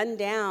getting gunned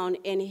down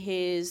in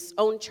his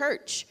own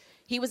church,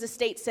 he was a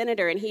state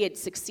senator, and he had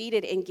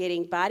succeeded in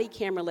getting body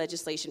camera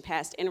legislation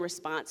passed in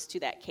response to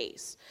that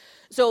case.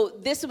 So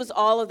this was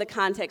all of the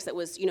context that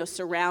was,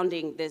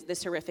 surrounding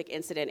this horrific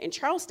incident in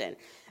Charleston.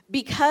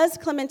 Because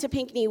Clementa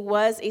Pinckney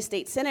was a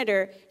state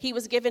senator, he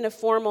was given a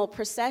formal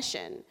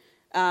procession.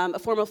 A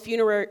formal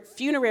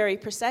funerary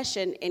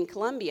procession in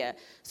Columbia.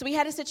 So we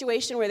had a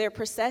situation where they're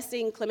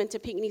processing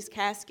Clementa Pinckney's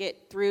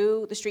casket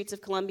through the streets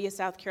of Columbia,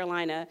 South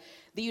Carolina.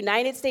 The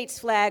United States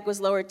flag was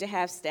lowered to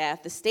half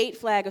staff. The state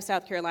flag of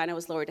South Carolina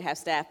was lowered to half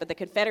staff, but the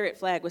Confederate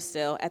flag was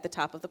still at the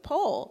top of the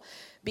pole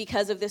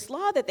because of this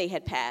law that they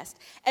had passed.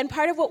 And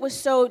part of what was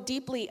so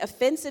deeply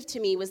offensive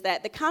to me was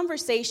that the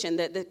conversation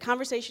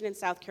in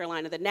South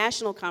Carolina, the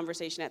national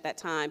conversation at that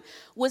time,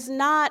 was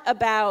not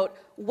about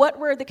what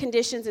were the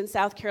conditions in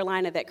South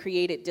Carolina that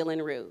created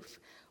Dylann Roof.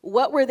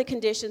 What were the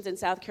conditions in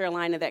South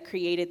Carolina that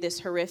created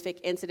this horrific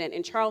incident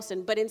in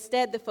Charleston? But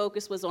instead, the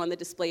focus was on the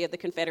display of the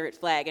Confederate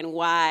flag and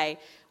why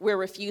we're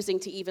refusing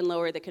to even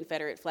lower the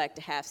Confederate flag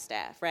to half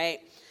staff, right?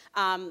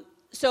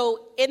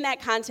 So in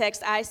that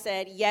context, I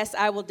said, yes,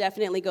 I will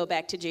definitely go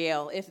back to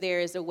jail if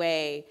there is a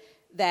way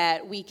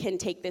that we can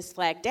take this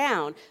flag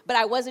down, but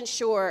I wasn't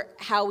sure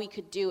how we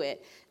could do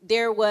it.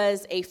 There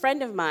was a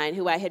friend of mine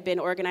who I had been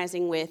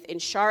organizing with in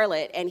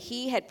Charlotte, and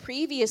he had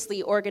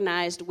previously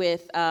organized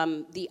with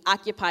the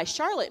Occupy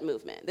Charlotte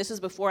movement. This was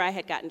before I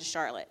had gotten to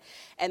Charlotte.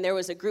 And there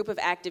was a group of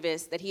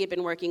activists that he had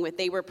been working with.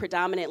 They were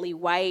predominantly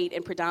white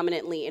and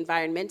predominantly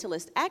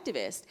environmentalist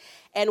activists.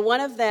 And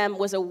one of them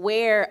was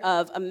aware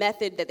of a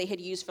method that they had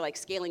used for like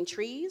scaling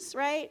trees,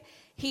 right?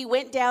 He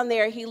went down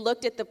there, he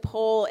looked at the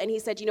pole, and he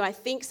said, you know, I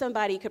think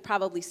somebody could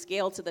probably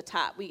scale to the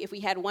top. If we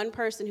had one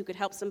person who could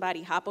help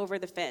somebody hop over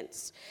the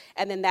fence,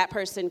 and then that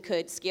person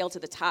could scale to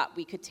the top,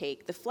 we could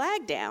take the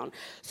flag down.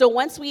 So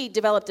once we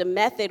developed a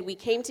method, we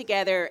came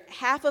together.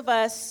 Half of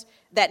us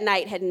that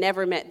night had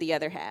never met the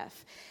other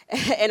half.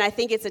 And I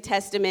think it's a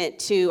testament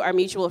to our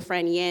mutual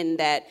friend Yin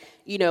that,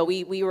 you know,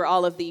 we were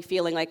all of the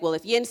feeling like, well,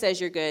 if Yin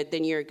says you're good,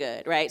 then you're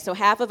good, right? So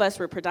half of us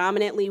were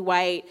predominantly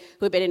white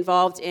who had been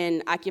involved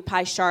in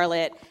Occupy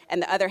Charlotte,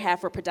 and the other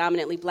half were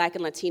predominantly black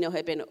and Latino who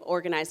had been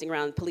organizing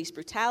around police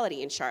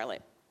brutality in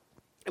Charlotte.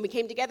 And we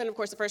came together, and of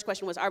course, the first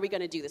question was, are we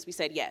going to do this? We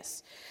said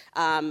yes.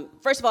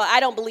 First of all,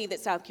 I don't believe that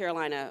South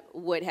Carolina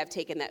would have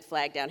taken that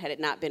flag down had it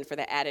not been for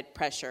the added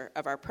pressure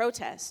of our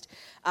protest.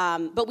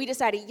 But we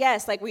decided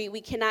yes, like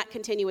we cannot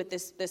continue with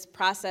this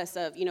process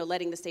of, you know,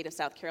 letting the state of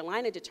South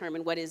Carolina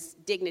determine what is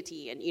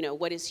dignity and, you know,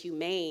 what is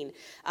humane,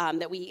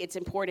 it's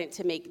important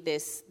to make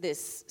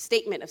this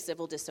statement of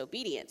civil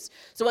disobedience.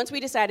 So once we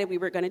decided we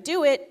were going to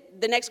do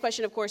it, the next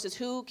question, of course, is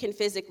who can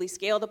physically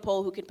scale the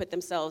pole, who can put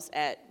themselves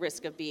at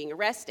risk of being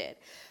arrested.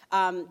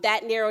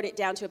 That narrowed it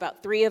down to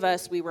about 3 of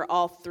us. We were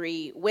all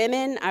 3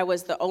 women. I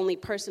was the only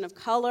person of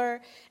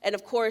color. And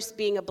of course,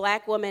 being a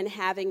black woman,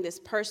 having this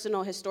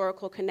personal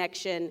historical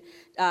connection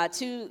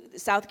to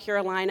South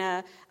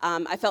Carolina,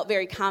 I felt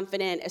very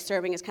confident as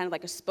serving as kind of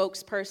like a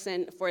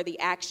spokesperson for the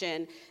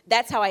action.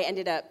 That's how I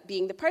ended up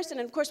being the person.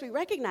 And of course, we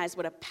recognized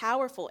what a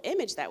powerful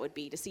image that would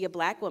be to see a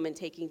black woman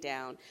taking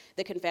down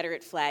the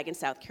Confederate flag in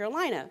South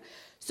Carolina.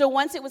 So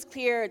once it was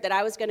clear that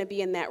I was going to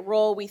be in that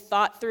role, we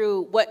thought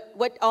through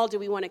what all do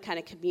we want to kind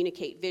of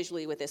communicate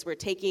visually with this. We're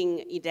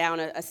taking down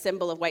a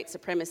symbol of white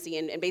supremacy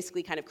and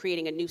basically kind of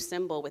creating a new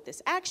symbol with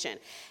this action.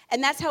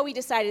 And that's how we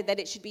decided that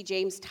it should be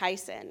James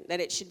Tyson,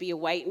 that it should be a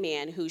white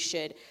man who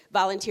should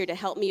volunteer to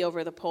help me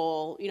over the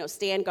pole, you know,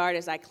 stand guard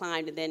as I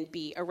climbed, and then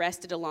be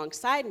arrested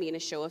alongside me in a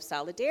show of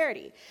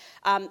solidarity.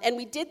 And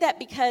we did that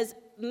because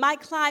my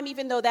climb,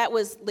 even though that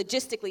was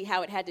logistically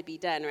how it had to be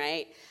done,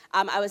 right,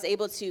 I was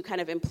able to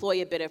kind of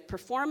employ a bit of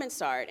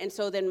performance art. And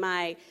so then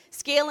my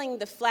scaling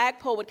the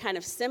flagpole would kind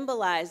of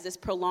symbolize this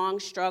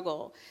prolonged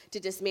struggle to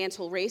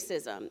dismantle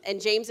racism. And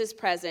James's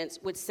presence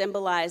would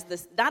symbolize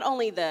this, not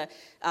only the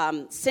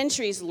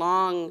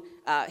centuries-long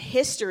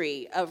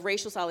history of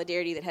racial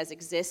solidarity that has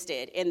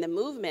existed in the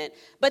movement,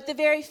 but the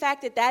very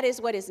fact that that is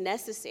what is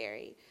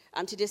necessary.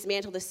 To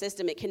dismantle the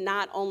system. It can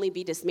not only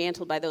be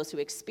dismantled by those who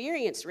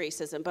experience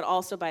racism, but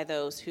also by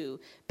those who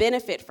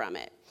benefit from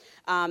it.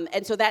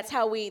 And so that's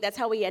how we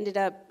ended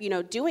up, you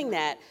know, doing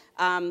that.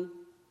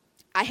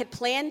 I had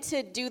planned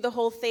to do the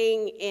whole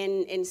thing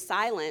in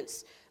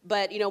silence,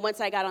 but, you know, once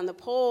I got on the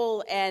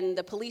pole and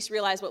the police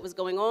realized what was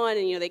going on,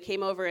 and, you know, they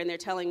came over and they're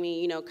telling me,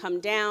 you know,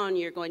 come down,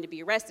 you're going to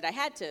be arrested. I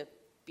had to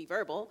be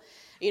verbal,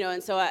 you know,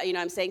 and so, you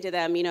know, I'm saying to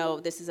them, you know,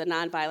 this is a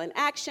nonviolent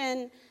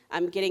action.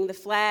 I'm getting the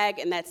flag,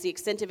 and that's the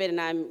extent of it, and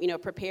I'm, you know,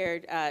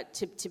 prepared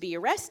to be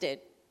arrested.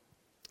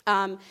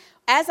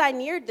 As I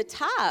neared the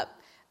top,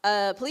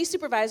 a police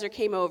supervisor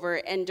came over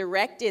and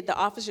directed the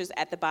officers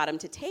at the bottom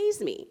to tase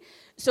me.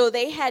 So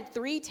they had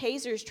 3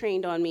 tasers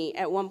trained on me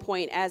at one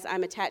point as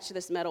I'm attached to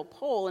this metal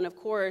pole, and of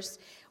course,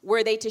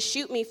 were they to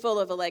shoot me full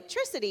of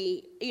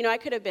electricity, you know, I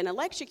could have been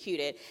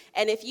electrocuted.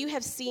 And if you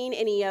have seen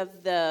any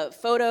of the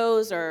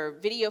photos or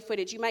video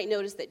footage, you might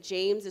notice that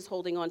James is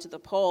holding onto the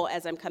pole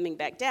as I'm coming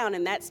back down,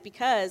 and that's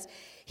because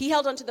he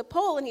held onto the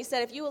pole and he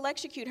said, if you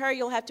electrocute her,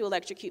 you'll have to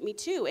electrocute me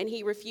too. And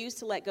he refused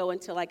to let go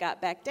until I got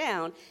back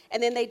down,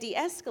 and then they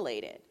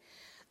de-escalated.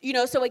 You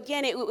know, so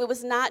again, it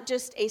was not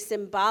just a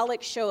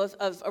symbolic show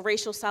of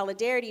racial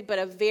solidarity, but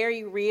a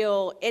very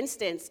real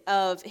instance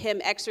of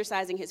him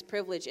exercising his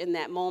privilege in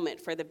that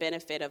moment for the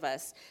benefit of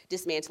us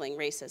dismantling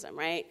racism,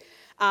 right?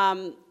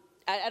 I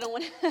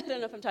don't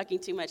know if I'm talking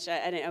too much.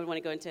 I don't want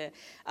to go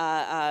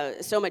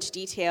into so much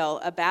detail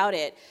about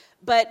it.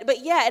 But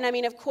yeah, and I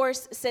mean, of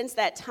course, since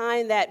that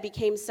time, that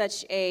became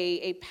such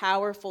a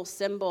powerful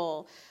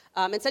symbol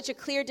and such a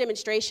clear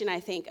demonstration, I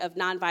think, of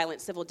nonviolent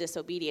civil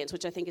disobedience,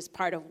 which I think is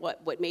part of what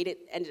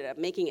ended up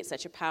making it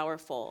such a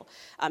powerful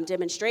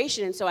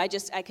demonstration. And so I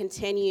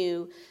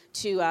continue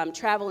to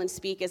travel and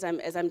speak as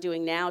I'm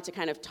doing now to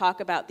kind of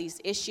talk about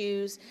these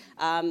issues,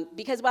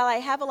 because while I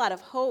have a lot of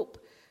hope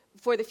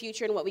for the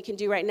future and what we can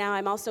do right now,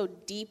 I'm also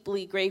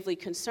deeply, gravely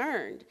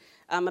concerned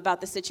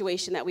about the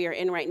situation that we are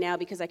in right now,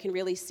 because I can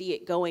really see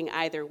it going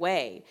either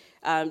way,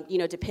 you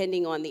know,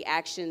 depending on the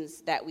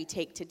actions that we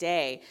take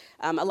today.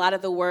 A lot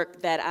of the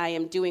work that I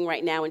am doing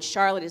right now in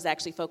Charlotte is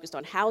actually focused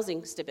on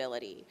housing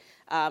stability,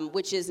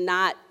 which is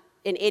not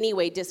in any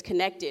way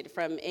disconnected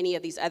from any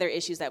of these other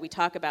issues that we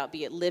talk about,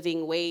 be it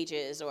living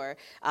wages or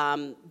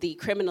the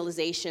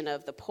criminalization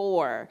of the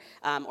poor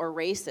or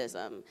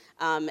racism.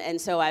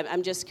 And so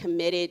I'm just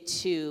committed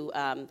to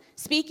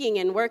speaking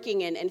and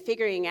working and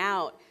figuring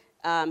out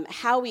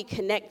how we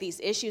connect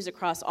these issues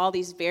across all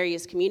these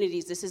various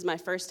communities. This is my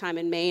first time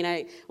in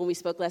Maine. When we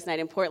spoke last night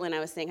in Portland, I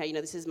was saying how,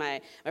 this is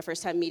my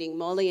first time meeting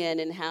Mullian,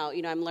 and how,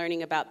 I'm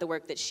learning about the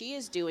work that she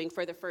is doing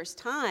for the first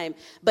time.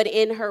 But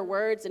in her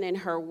words and in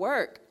her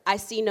work, I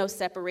see no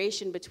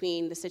separation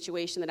between the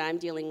situation that I'm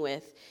dealing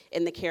with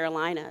in the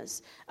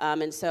Carolinas.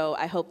 And so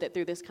I hope that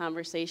through this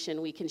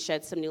conversation, we can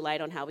shed some new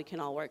light on how we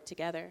can all work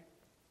together.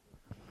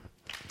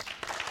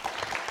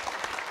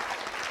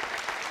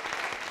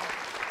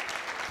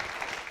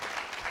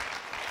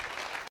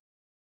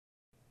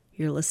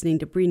 You're listening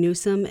to Bree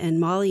Newsome and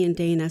Molly and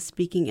Dana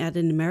speaking at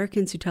an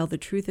Americans Who Tell the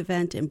Truth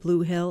event in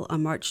Blue Hill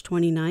on March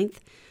 29th.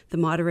 The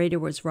moderator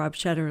was Rob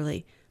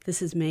Shetterly.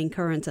 This is Maine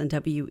Currents on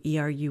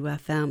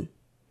WERU-FM.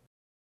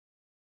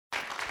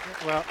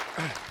 Well,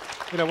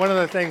 one of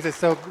the things that's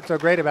so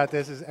great about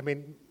this is,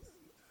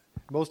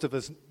 most of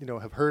us,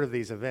 have heard of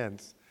these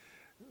events.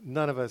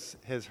 None of us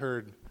has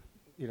heard,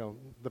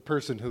 the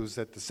person who's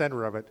at the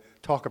center of it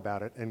talk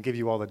about it and give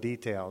you all the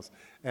details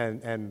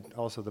and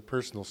also the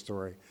personal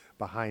story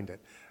behind it.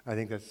 I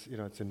think that's,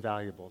 it's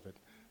invaluable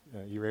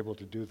that you're able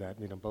to do that,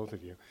 both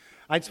of you.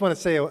 I just want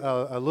to say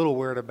a little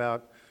word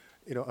about,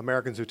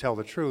 Americans Who Tell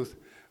the Truth,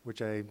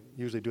 which I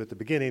usually do at the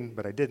beginning,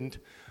 but I didn't.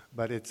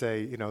 But it's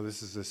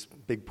this is this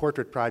big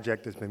portrait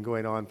project that's been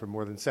going on for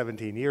more than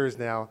 17 years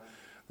now.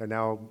 There are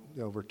now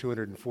over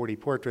 240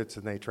 portraits,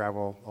 and they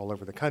travel all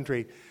over the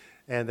country.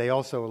 And they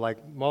also, like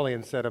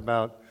Mullian said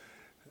about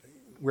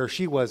where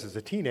she was as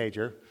a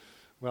teenager,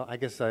 well, I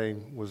guess I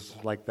was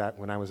like that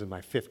when I was in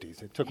my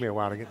 50s. It took me a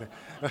while to get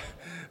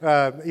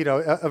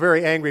there. A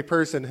very angry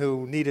person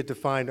who needed to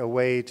find a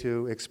way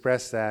to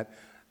express that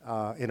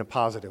in a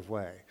positive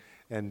way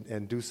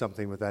and do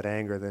something with that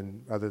anger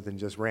other than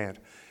just rant.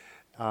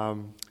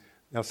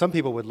 Now, some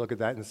people would look at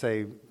that and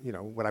say,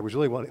 what I was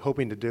really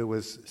hoping to do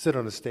was sit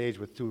on a stage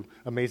with two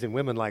amazing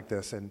women like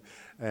this, and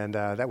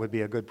that would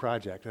be a good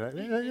project. It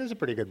is a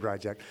pretty good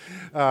project.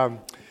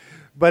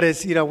 But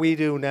it's, we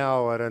do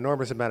now an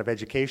enormous amount of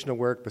educational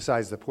work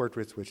besides the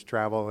portraits, which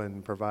travel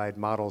and provide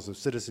models of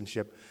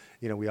citizenship.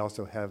 We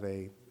also have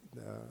an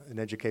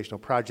educational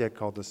project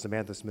called the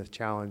Samantha Smith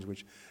Challenge,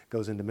 which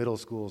goes into middle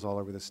schools all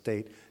over the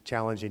state,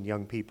 challenging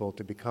young people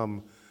to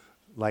become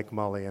like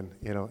Molly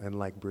and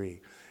like Bree.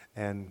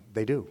 And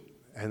they do,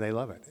 and they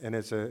love it. And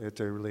it's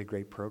a really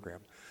great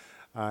program.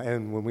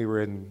 And when we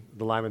were in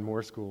the Lyman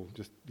Moore School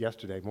just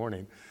yesterday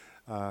morning,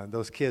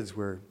 those kids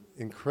were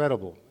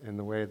incredible in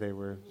the way they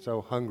were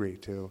so hungry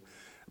to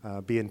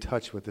be in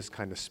touch with this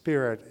kind of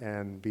spirit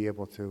and be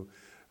able to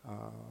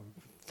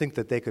think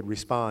that they could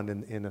respond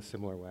in a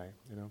similar way.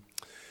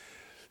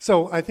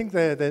 So I think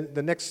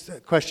the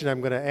next question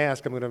I'm going to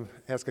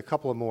ask a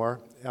couple of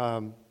more. I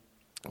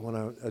want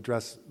to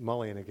address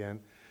Mullian again.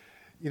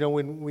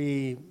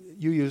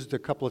 You used a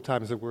couple of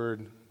times the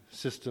word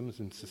systems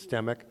and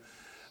systemic.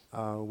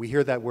 We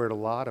hear that word a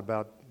lot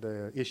about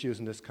the issues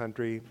in this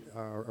country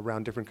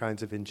around different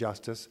kinds of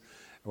injustice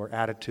or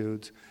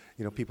attitudes.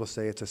 People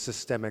say it's a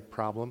systemic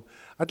problem.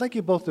 I'd like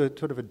you both to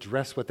sort of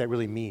address what that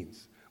really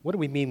means. What do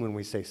we mean when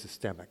we say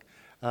systemic?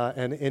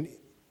 And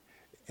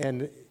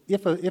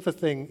if a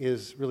thing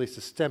is really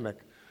systemic,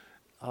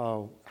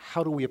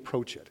 how do we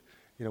approach it?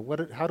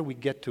 How do we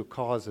get to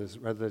causes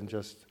rather than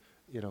just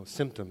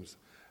symptoms?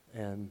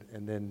 And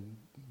then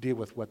deal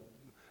with what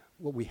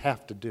we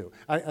have to do.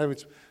 I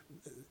was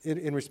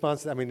in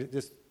response to that,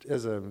 just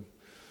as a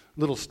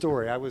little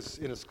story, I was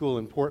in a school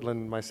in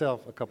Portland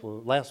myself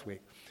last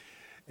week,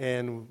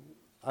 and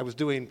I was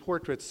doing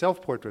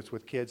self-portraits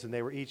with kids, and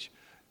they were each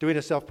doing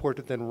a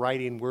self-portrait, then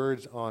writing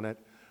words on it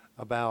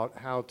about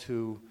how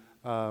to,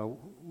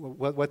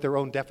 what their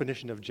own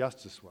definition of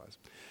justice was.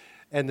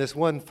 And this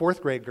one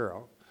fourth grade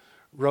girl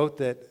wrote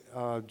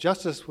that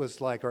justice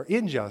was like, or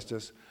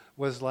injustice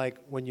was like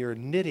when you're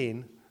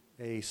knitting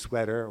a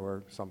sweater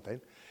or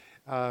something,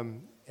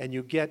 and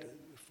you get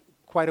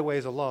quite a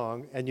ways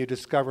along, and you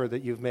discover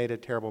that you've made a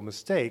terrible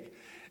mistake,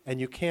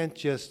 and you can't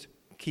just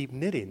keep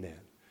knitting then.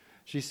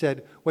 She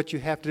said, what you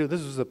have to do,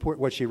 this is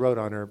what she wrote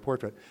on her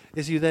portrait,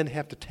 is you then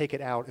have to take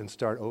it out and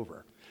start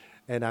over.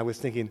 And I was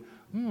thinking,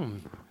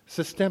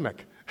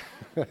 systemic.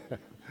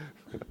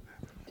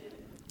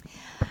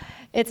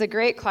 It's a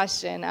great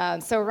question.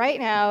 So right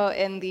now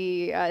in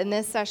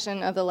this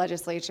session of the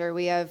legislature,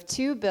 we have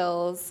two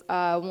bills.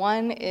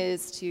 One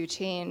is to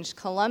change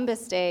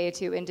Columbus Day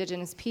to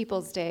Indigenous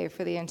Peoples Day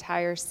for the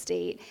entire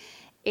state.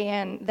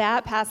 And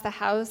that passed the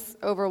House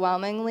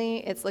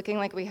overwhelmingly. It's looking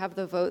like we have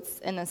the votes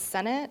in the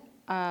Senate.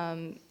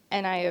 And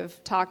I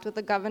have talked with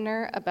the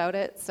governor about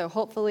it, so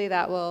hopefully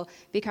that will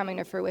be coming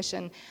to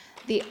fruition.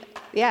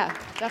 Yeah,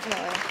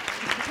 definitely.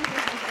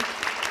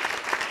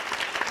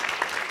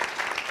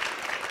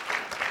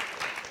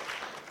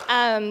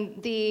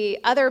 The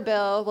other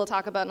bill we'll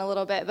talk about in a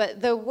little bit,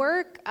 but the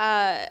work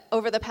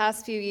over the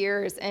past few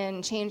years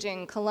in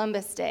changing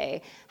Columbus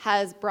Day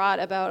has brought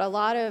about a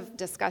lot of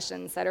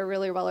discussions that are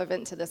really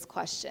relevant to this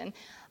question.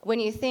 When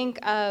you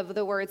think of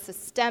the word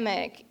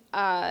systemic,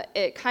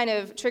 it kind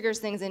of triggers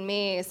things in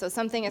me. So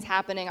something is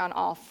happening on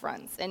all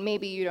fronts, and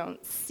maybe you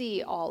don't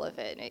see all of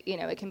it.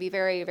 It can be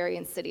very, very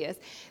insidious.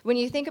 When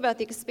you think about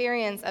the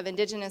experience of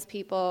Indigenous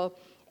people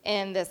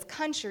in this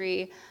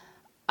country,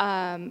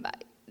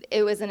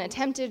 it was an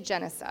attempted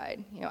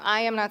genocide.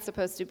 I am not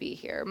supposed to be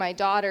here. My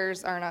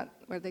daughters are not,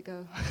 where'd they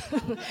go?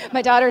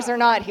 My daughters are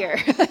not here.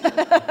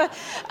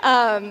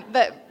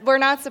 But we're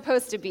not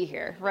supposed to be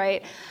here,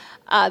 right?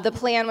 The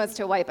plan was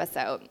to wipe us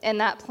out, and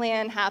that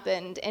plan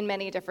happened in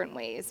many different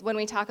ways. When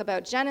we talk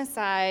about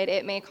genocide,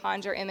 it may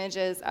conjure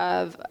images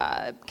of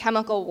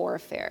chemical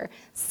warfare,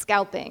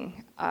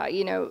 scalping.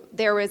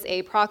 There was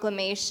a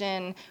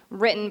proclamation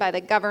written by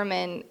the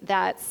government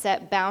that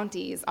set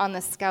bounties on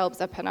the scalps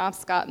of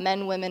Penobscot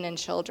men, women, and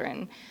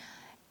children.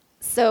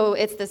 So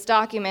it's this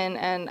document,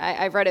 and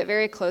I've read it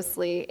very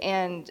closely,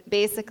 and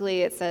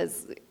basically it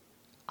says,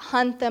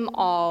 hunt them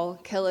all,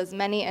 kill as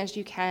many as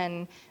you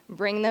can,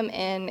 bring them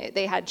in.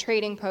 They had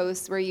trading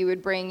posts where you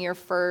would bring your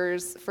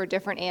furs for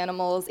different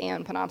animals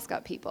and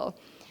Penobscot people.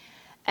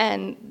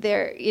 And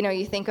there,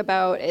 you think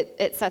about it,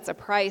 it sets a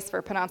price for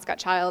a Penobscot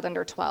child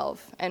under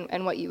 12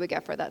 and what you would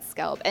get for that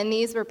scalp. And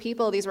these were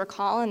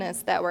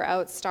colonists that were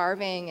out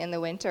starving in the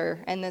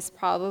winter, and this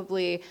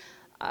probably,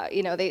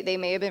 they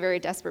may have been very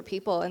desperate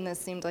people, and this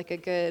seemed like a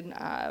good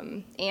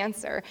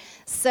answer.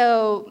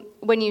 So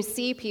when you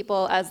see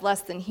people as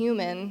less than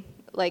human,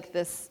 like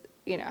this,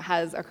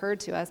 has occurred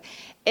to us,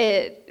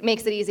 it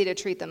makes it easy to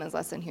treat them as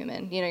less than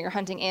human. You're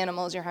hunting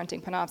animals, you're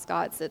hunting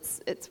Penobscots.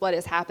 It's what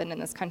has happened in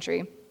this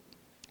country.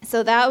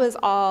 So that was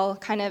all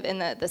kind of in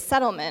the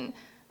settlement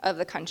of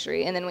the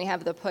country. And then we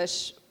have the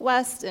push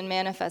west and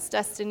Manifest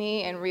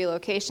Destiny and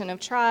relocation of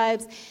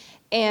tribes.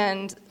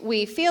 And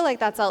we feel like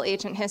that's all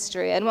ancient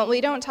history. And what we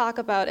don't talk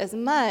about as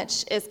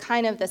much is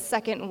kind of the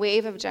second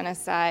wave of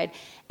genocide.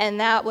 And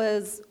that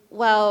was,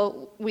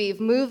 we've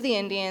moved the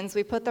Indians,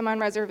 we put them on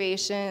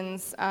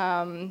reservations,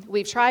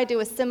 we've tried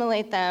to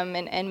assimilate them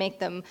and make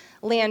them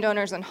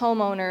landowners and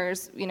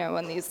homeowners,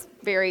 in these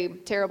very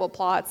terrible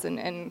plots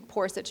and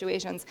poor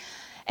situations.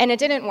 And it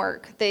didn't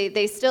work.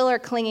 They still are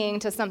clinging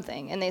to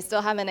something, and they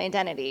still have an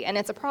identity. And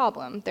it's a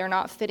problem. They're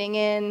not fitting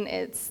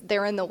in.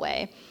 They're in the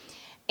way.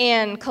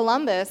 And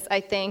Columbus, I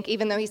think,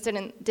 even though he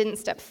didn't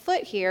step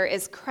foot here,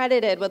 is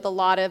credited with a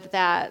lot of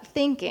that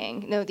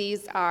thinking.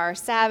 These are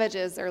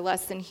savages, they're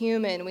less than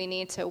human. We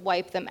need to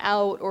wipe them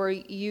out or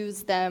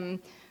use them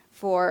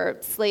for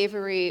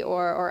slavery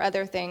or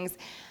other things.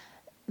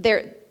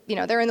 They're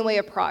in the way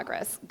of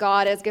progress.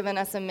 God has given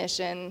us a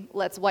mission.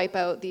 Let's wipe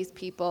out these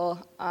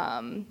people.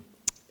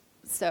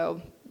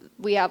 So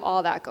we have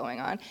all that going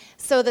on.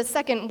 So the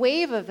second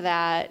wave of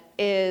that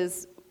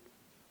is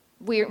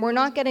we're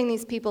not getting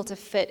these people to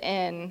fit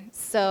in,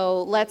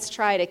 so let's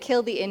try to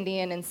kill the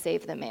Indian and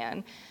save the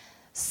man.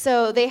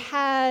 So they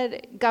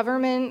had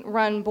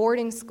government-run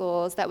boarding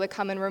schools that would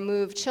come and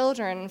remove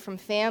children from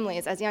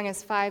families as young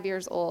as 5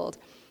 years old.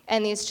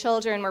 And these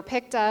children were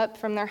picked up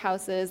from their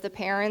houses. The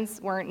parents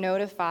weren't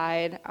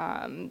notified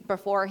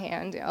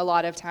beforehand a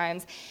lot of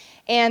times.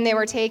 And they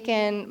were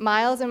taken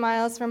miles and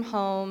miles from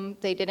home.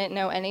 They didn't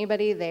know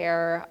anybody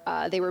there.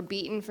 They were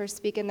beaten for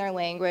speaking their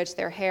language.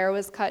 Their hair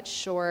was cut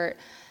short.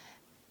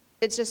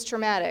 It's just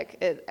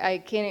traumatic. I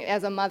can't,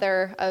 as a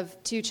mother of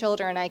 2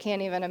 children, I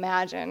can't even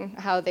imagine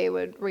how they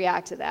would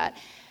react to that.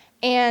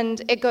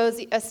 And it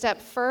goes a step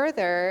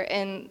further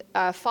in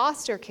a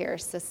foster care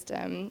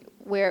system,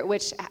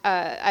 which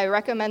I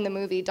recommend the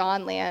movie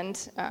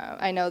Dawnland.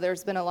 I know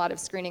there's been a lot of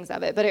screenings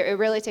of it, but it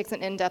really takes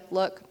an in-depth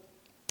look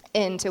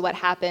into what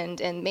happened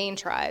in Maine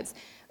tribes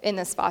in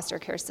this foster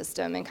care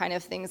system and kind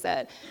of things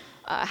that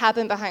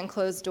happened behind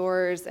closed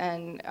doors,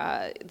 and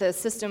the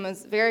system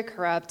was very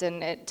corrupt,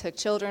 and it took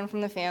children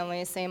from the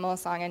families, same old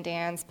song and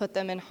dance, put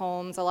them in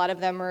homes. A lot of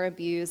them were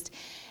abused.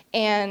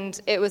 And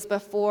it was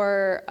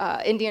before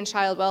Indian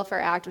Child Welfare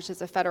Act, which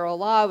is a federal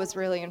law, was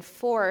really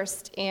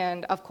enforced.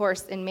 And of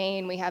course, in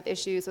Maine, we have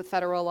issues with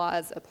federal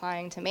laws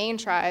applying to Maine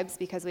tribes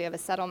because we have a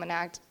settlement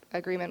act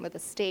agreement with the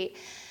state.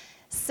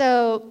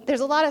 So there's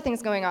a lot of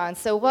things going on.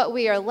 So what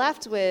we are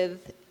left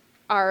with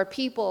are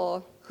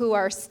people who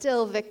are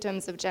still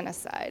victims of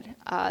genocide.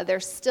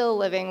 They're still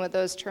living with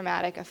those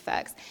traumatic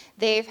effects.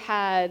 They've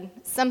had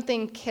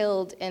something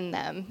killed in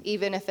them,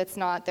 even if it's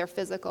not their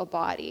physical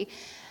body.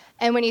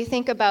 And when you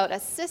think about a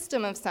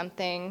system of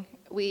something,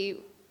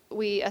 we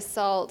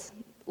assault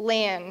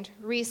land,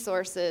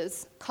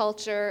 resources,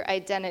 culture,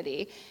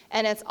 identity,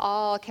 and it's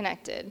all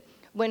connected.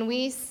 When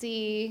we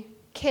see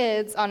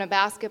kids on a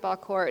basketball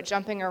court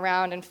jumping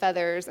around in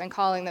feathers and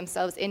calling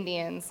themselves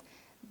Indians,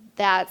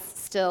 that's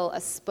still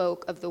a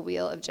spoke of the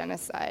wheel of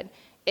genocide.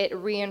 It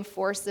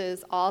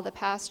reinforces all the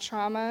past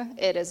trauma.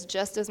 It is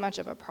just as much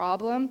of a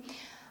problem.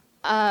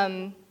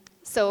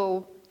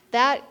 So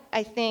That,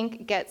 I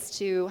think, gets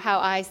to how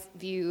I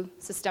view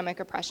systemic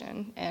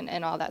oppression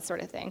and all that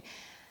sort of thing.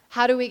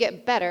 How do we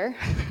get better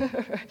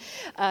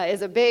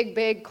is a big,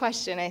 big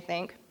question, I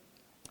think.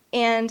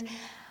 And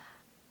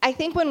I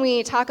think when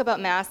we talk about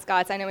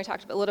mascots, I know we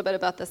talked a little bit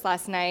about this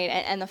last night,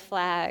 and the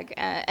flag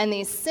and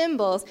these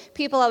symbols,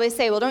 people always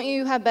say, well, don't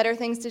you have better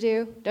things to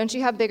do? Don't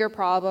you have bigger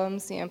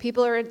problems? You know,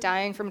 people are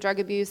dying from drug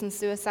abuse and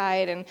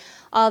suicide and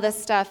all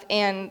this stuff.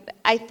 And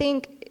I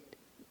think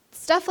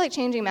stuff like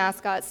changing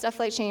mascots, stuff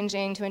like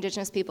changing to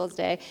Indigenous Peoples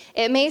Day,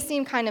 it may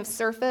seem kind of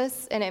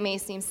surface, and it may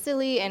seem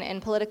silly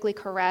and politically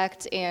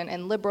correct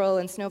and liberal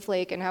and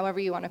snowflake and however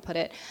you want to put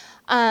it.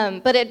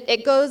 But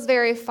it goes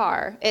very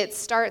far. It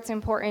starts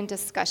important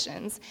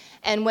discussions.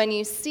 And when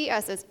you see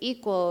us as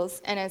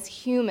equals and as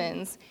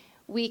humans,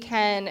 we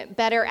can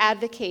better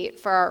advocate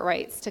for our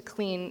rights to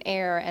clean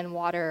air and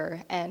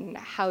water and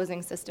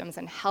housing systems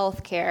and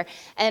healthcare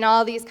and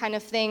all these kind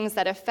of things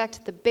that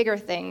affect the bigger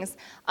things.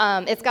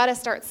 It's got to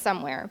start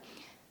somewhere.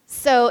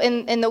 So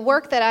in the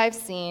work that I've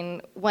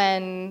seen,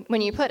 when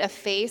you put a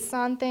face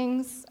on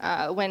things,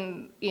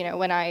 when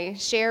I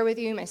share with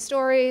you my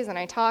stories and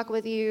I talk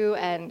with you,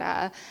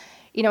 and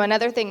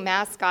another thing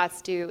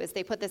mascots do is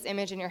they put this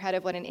image in your head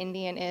of what an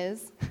Indian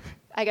is.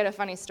 I got a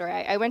funny story.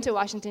 I went to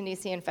Washington,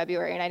 D.C. in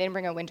February, and I didn't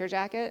bring a winter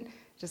jacket,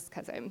 just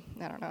because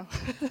I don't know,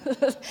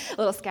 a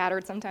little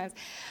scattered sometimes.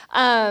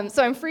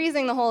 So I'm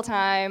freezing the whole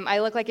time. I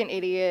look like an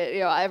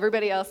idiot.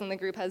 Everybody else in the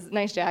group has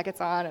nice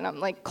jackets on, and I'm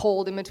like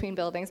cold in between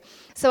buildings.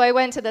 So I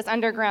went to this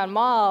underground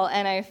mall,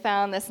 and I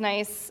found this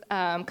nice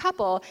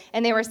couple,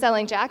 and they were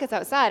selling jackets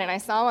outside, and I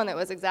saw one that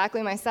was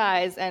exactly my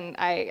size, and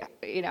I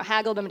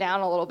haggled them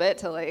down a little bit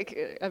to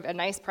like a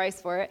nice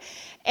price for it.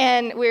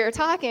 And we were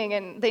talking,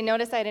 and they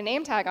noticed I had a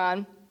name tag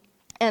on.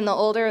 And the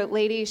older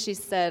lady, she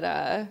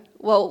said,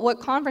 well, what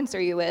conference are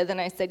you with? And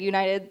I said,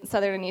 United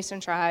Southern and Eastern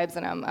Tribes,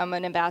 and I'm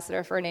an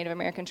ambassador for a Native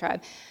American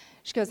tribe.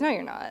 She goes, no,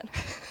 you're not.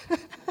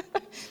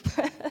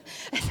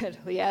 I said,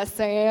 well,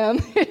 yes, I am.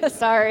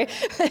 Sorry.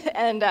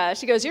 And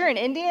she goes, you're an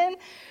Indian?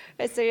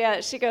 I said,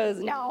 yeah. She goes,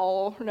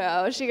 no.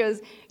 She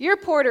goes, you're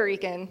Puerto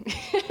Rican.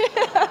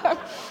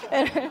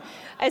 And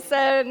I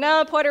said,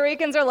 no, Puerto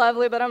Ricans are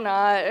lovely, but I'm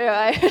not.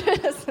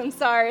 I'm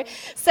sorry.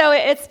 So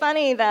it's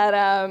funny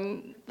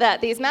that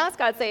these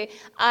mascots say,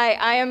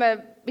 I am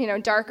a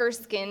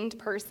darker-skinned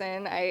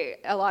person.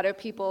 A lot of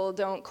people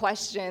don't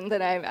question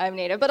that I'm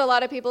Native, but a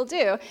lot of people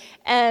do.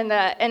 And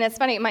it's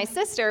funny, my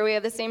sister, we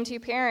have the same two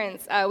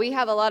parents. We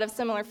have a lot of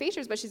similar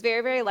features, but she's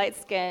very, very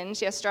light-skinned.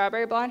 She has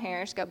strawberry blonde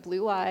hair. She's got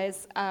blue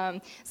eyes.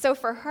 So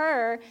for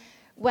her,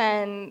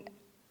 when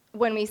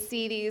we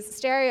see these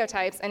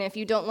stereotypes, and if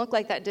you don't look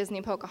like that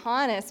Disney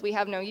Pocahontas, we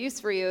have no use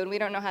for you, and we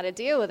don't know how to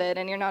deal with it,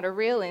 and you're not a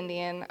real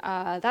Indian,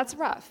 that's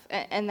rough,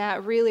 and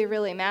that really,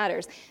 really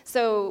matters.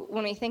 So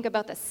when we think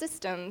about the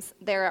systems,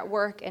 they're at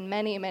work in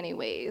many, many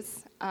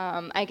ways.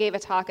 I gave a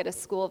talk at a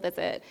school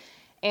visit,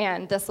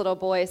 and this little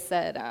boy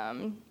said,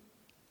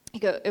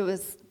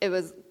 it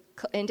was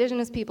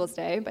Indigenous Peoples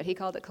Day, but he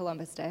called it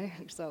Columbus Day,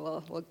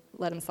 so we'll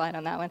let him slide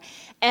on that one.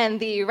 And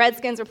the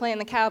Redskins were playing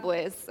the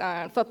Cowboys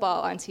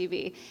football on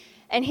TV.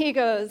 And he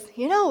goes,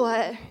 you know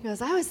what? He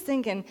goes, I was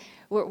thinking,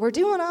 we're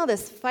doing all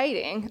this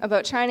fighting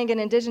about trying to get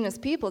Indigenous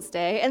Peoples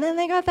Day, and then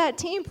they got that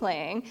team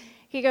playing.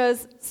 He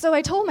goes, so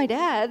I told my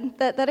dad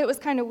that it was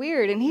kind of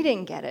weird, and he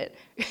didn't get it.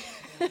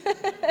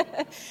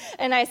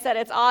 And I said,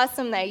 it's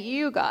awesome that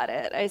you got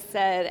it. I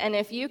said, and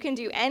if you can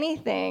do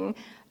anything,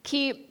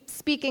 keep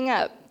speaking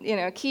up,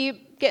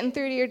 keep getting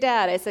through to your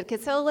dad. I said,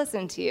 because he'll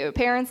listen to you.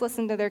 Parents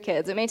listen to their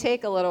kids. It may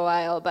take a little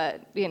while,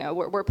 but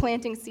we're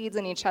planting seeds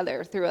in each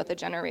other throughout the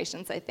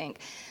generations, I think.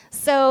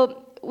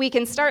 So we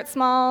can start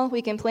small,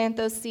 we can plant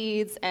those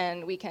seeds,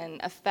 and we can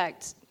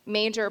affect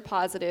major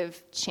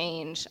positive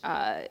change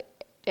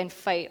and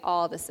fight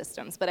all the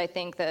systems. But I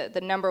think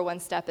the number one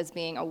step is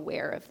being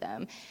aware of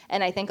them.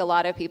 And I think a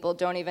lot of people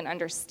don't even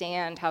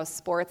understand how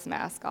sports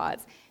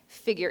mascots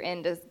figure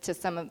into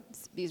some of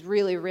these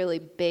really, really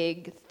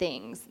big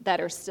things that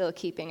are still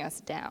keeping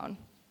us down.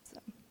 So.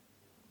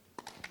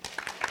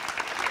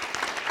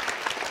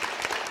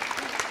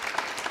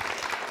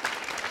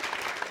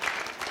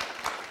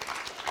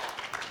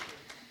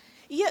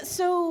 Yeah,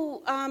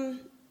 so,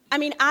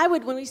 I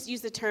would, when we use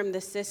the term the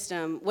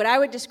system, what I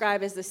would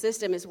describe as the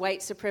system is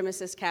white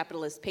supremacist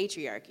capitalist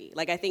patriarchy.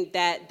 Like, I think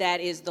that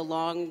is the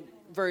long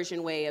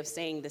version way of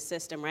saying the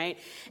system, right?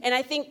 And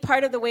I think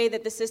part of the way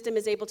that the system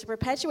is able to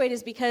perpetuate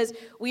is because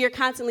we are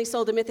constantly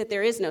sold the myth that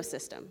there is no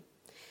system.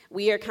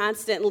 We are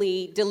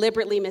constantly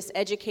deliberately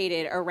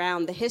miseducated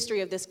around the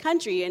history of this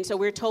country, and so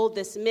we're told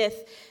this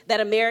myth that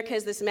America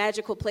is this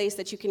magical place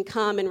that you can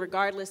come, and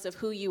regardless of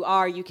who you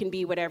are, you can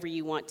be whatever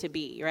you want to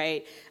be,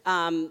 right?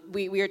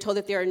 We are told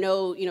that there are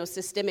no,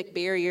 systemic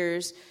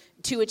barriers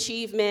to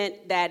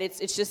achievement, that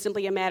it's just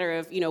simply a matter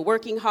of,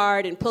 working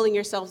hard and pulling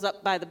yourselves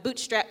up by the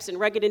bootstraps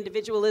and rugged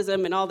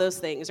individualism and all those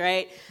things,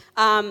 right?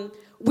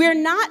 We're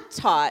not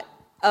taught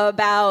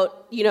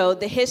about,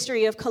 the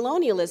history of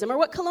colonialism or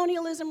what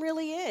colonialism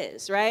really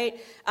is, right?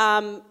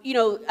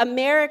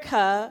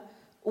 America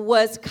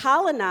was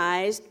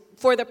colonized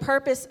for the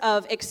purpose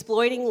of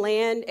exploiting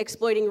land,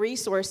 exploiting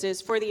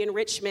resources for the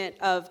enrichment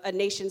of a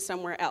nation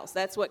somewhere else.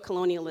 That's what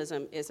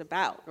colonialism is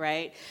about,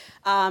 right?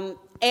 And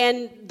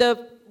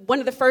one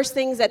of the first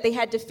things that they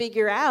had to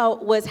figure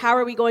out was, how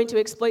are we going to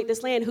exploit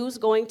this land? Who's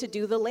going to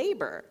do the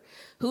labor?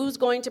 Who's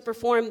going to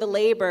perform the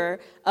labor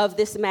of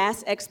this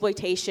mass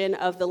exploitation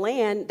of the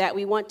land that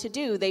we want to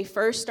do? They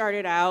first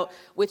started out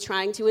with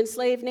trying to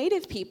enslave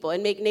Native people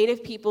and make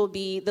Native people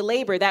be the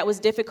labor. That was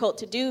difficult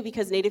to do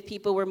because Native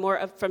people were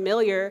more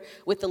familiar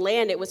with the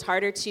land. It was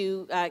harder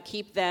to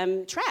keep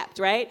them trapped,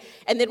 right?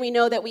 And then we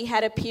know that we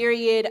had a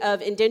period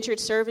of indentured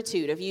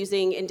servitude, of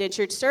using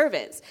indentured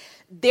servants.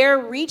 There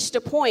reached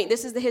a point,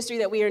 this is the history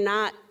that we are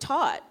not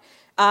taught,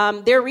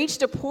 there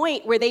reached a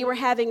point where they were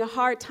having a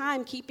hard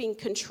time keeping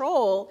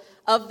control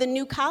of the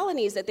new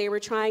colonies that they were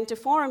trying to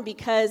form,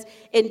 because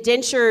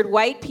indentured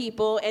white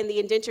people and the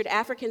indentured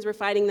Africans were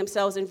finding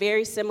themselves in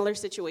very similar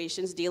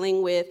situations,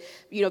 dealing with,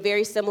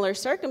 very similar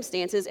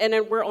circumstances, and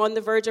were on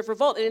the verge of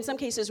revolt, and in some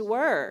cases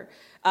were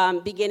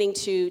beginning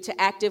to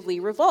actively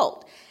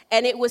revolt.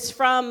 And it was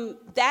from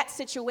that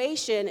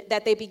situation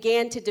that they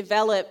began to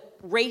develop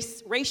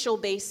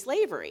racial-based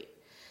slavery.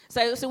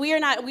 So we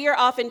are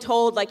often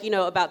told,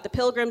 about the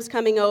Pilgrims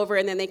coming over,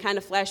 and then they kind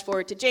of flash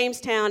forward to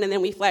Jamestown, and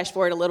then we flash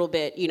forward a little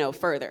bit,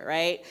 further,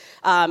 right?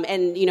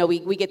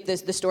 We get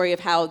the story of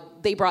how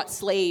they brought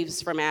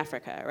slaves from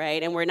Africa,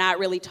 right? And we're not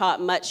really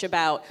taught much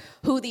about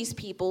who these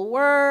people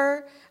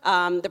were,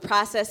 the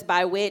process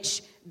by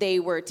which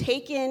they were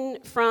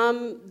taken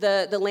from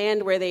the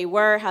land where they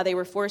were, how they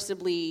were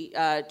forcibly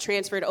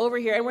transferred over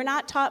here, and we're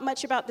not taught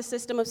much about the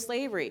system of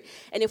slavery.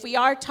 And if we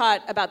are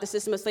taught about the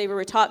system of slavery,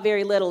 we're taught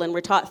very little, and we're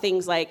taught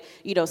things like,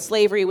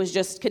 slavery was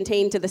just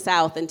contained to the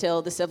South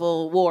until the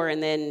Civil War,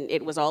 and then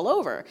it was all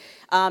over.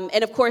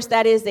 And of course,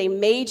 that is a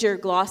major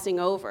glossing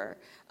over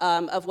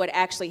of what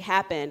actually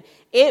happened.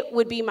 It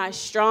would be my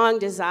strong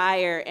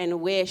desire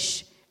and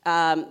wish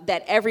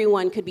that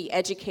everyone could be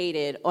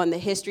educated on the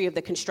history of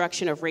the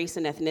construction of race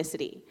and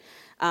ethnicity.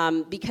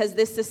 Because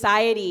this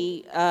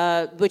society,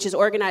 which is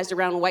organized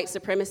around white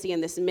supremacy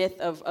and this myth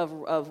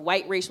of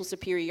white racial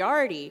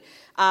superiority,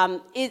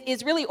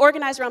 is really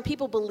organized around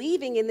people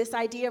believing in this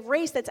idea of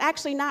race that's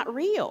actually not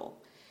real.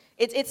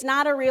 It's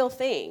not a real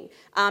thing,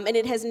 and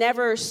it has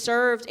never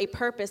served a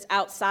purpose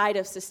outside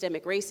of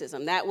systemic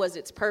racism. That was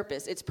its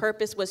purpose. Its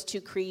purpose was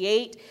to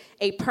create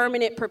a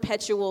permanent,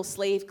 perpetual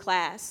slave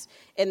class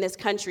in this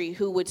country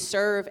who would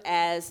serve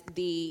as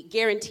the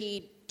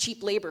guaranteed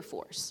cheap labor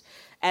force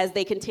as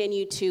they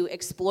continue to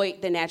exploit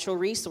the natural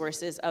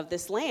resources of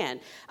this land.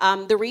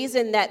 The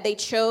reason that they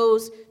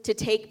chose to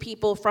take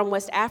people from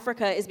West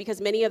Africa is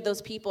because many of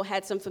those people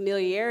had some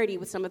familiarity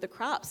with some of the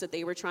crops that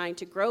they were trying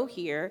to grow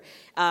here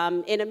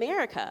in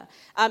America.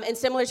 And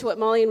similar to what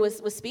Mullion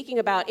was speaking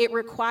about, it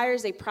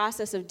requires a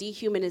process of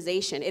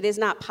dehumanization. It is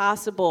not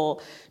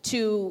possible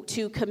to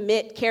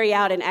carry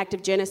out an act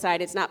of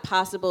genocide. It's not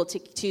possible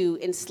to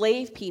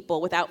enslave people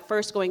without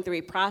first going through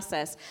a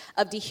process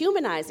of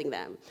dehumanizing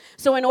them.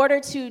 So in order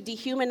to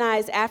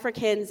dehumanize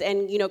Africans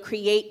and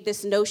create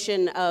this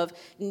notion of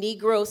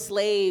Negro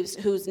slaves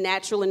whose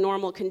natural and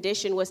normal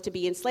condition was to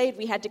be enslaved,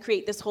 we had to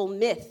create this whole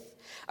myth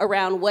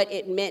around what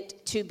it meant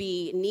to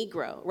be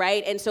Negro,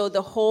 right? And so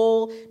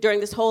during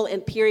this whole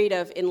period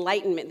of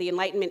Enlightenment, the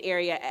Enlightenment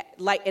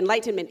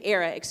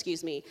era,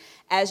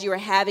 as you are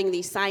having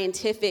these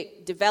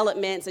scientific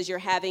developments, as you're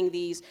having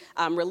these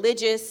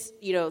religious,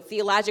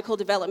 theological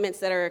developments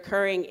that are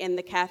occurring in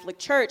the Catholic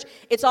Church,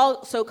 it's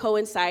also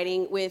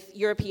coinciding with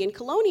European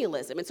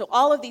colonialism. And so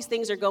all of these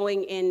things are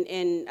going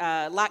in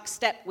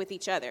lockstep with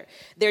each other.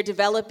 They're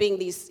developing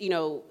these,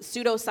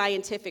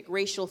 pseudo-scientific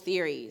racial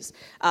theories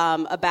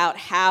about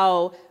how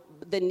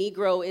the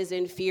Negro is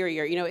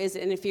inferior, is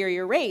an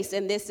inferior race.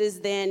 And this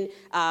is then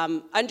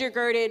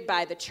undergirded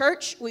by the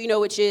church,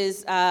 which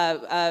is,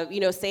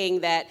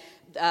 saying that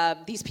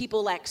these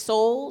people lack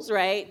souls,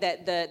 right?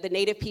 That the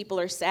Native people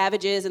are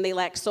savages and they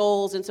lack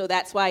souls, and so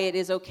that's why it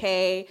is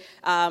okay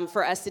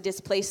for us to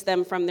displace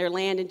them from their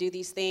land and do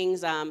these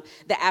things.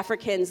 The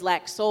Africans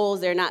lack souls.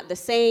 They're not the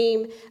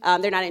same.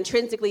 They're not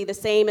intrinsically the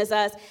same as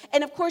us.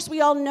 And of course,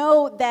 we all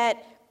know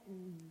that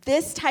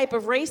this type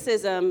of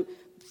racism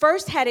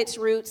first had its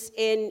roots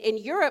in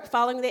Europe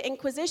following the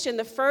Inquisition.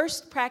 The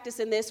first practice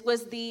in this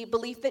was the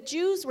belief that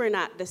Jews were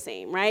not the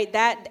same, right?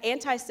 That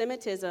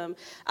anti-Semitism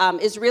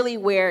is really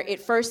where it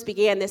first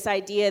began, this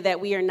idea that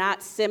we are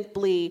not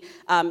simply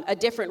a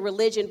different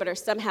religion, but are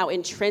somehow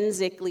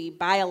intrinsically,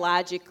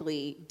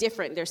 biologically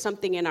different. There's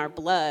something in our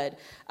blood,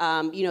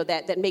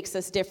 that makes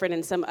us different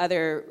in some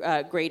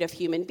other grade of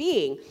human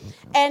being.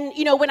 And,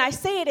 when I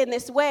say it in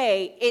this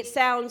way, it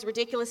sounds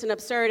ridiculous and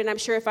absurd, and I'm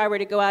sure if I were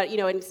to go out,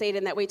 and say it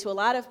in that way to a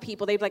lot lot of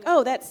people, they'd be like,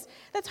 oh, that's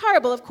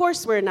horrible. Of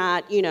course we're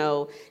not,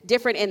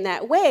 different in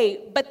that way.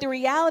 But the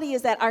reality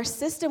is that our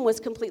system was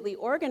completely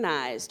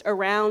organized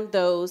around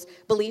those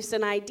beliefs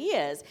and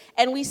ideas.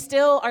 And we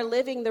still are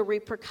living the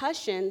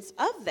repercussions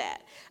of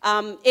that.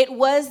 It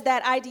was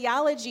that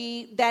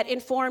ideology that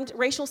informed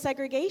racial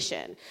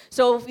segregation.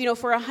 So,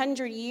 for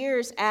 100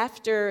 years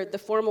after the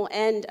formal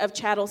end of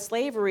chattel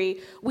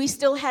slavery, we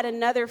still had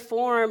another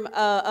form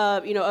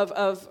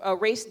of a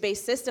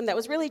race-based system that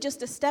was really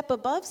just a step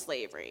above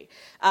slavery.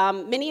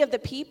 Many of the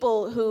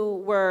people who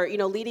were,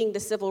 leading the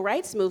civil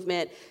rights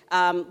movement,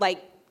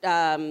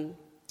 John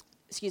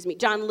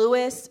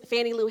Lewis,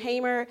 Fannie Lou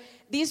Hamer,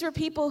 these were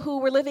people who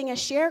were living as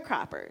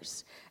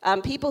sharecroppers,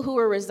 people who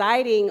were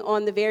residing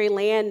on the very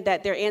land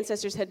that their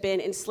ancestors had been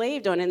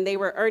enslaved on, and they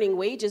were earning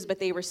wages, but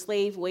they were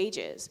slave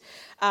wages.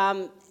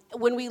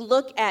 When we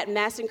look at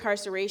mass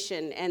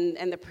incarceration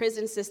and the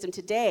prison system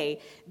today,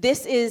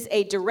 this is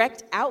a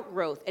direct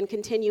outgrowth and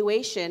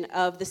continuation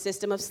of the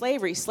system of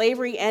slavery.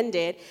 Slavery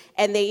ended,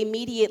 and they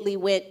immediately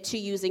went to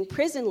using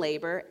prison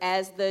labor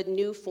as the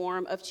new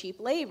form of cheap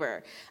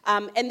labor.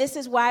 And this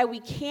is why we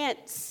can't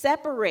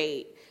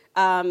separate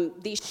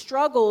these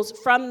struggles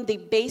from the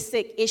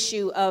basic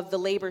issue of the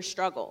labor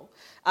struggle.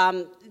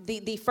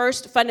 The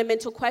first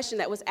fundamental question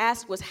that was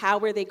asked was, how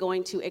were they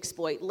going to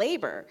exploit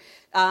labor?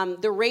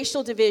 The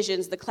racial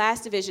divisions, the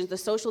class divisions, the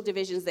social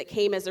divisions that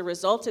came as a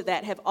result of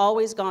that have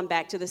always gone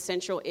back to the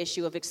central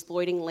issue of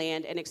exploiting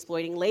land and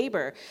exploiting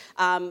labor.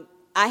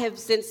 I have,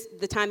 since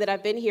the time that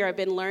I've been here, I've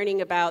been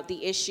learning about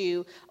the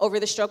issue over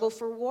the struggle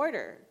for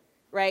water.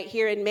 Right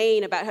here in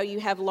Maine, about how you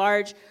have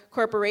large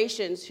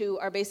corporations who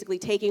are basically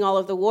taking all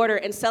of the water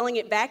and selling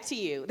it back to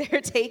you.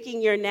 They're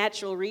taking your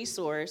natural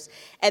resource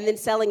and then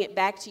selling it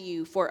back to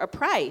you for a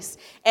price.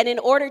 And in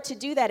order to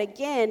do that,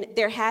 again,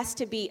 there has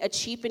to be a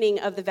cheapening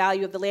of the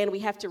value of the land. We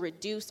have to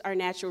reduce our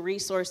natural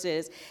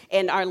resources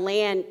and our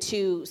land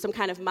to some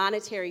kind of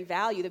monetary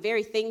value, the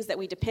very things that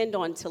we depend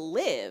on to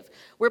live.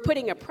 We're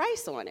putting a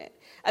price on it.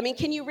 I mean,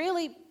 can you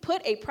really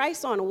put a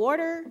price on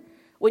water?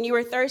 When you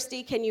are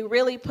thirsty, can you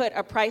really put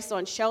a price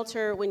on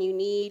shelter when you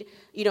need,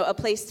 a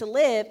place to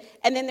live?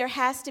 And then there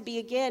has to be,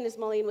 again, as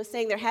Maureen was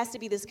saying, there has to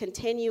be this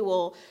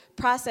continual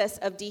process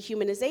of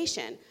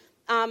dehumanization.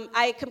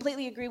 I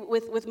completely agree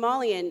with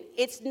Maulian.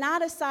 It's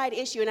not a side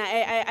issue, and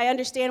I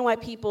understand why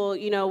people,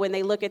 when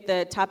they look at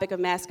the topic of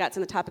mascots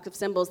and the topic of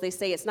symbols, they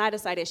say it's not a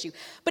side issue.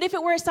 But if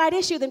it were a side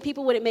issue, then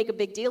people wouldn't make a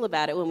big deal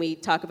about it when we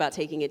talk about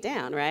taking it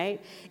down,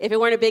 right? If it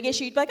weren't a big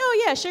issue, you'd be like,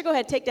 oh yeah, sure, go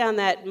ahead, take down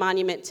that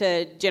monument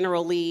to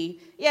General Lee.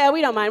 Yeah, we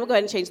don't mind, we'll go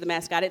ahead and change the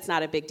mascot, it's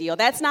not a big deal.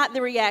 That's not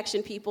the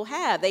reaction people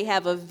have. They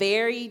have a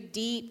very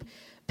deep,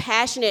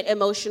 passionate,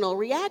 emotional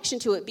reaction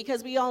to it,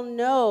 because we all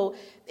know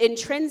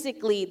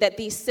intrinsically that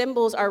these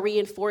symbols are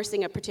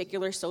reinforcing a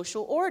particular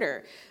social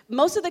order.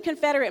 Most of the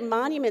Confederate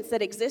monuments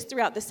that exist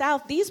throughout the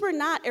South, these were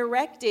not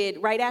erected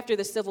right after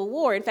the Civil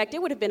War. In fact,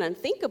 it would have been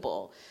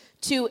unthinkable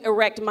to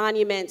erect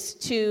monuments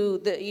to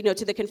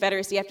the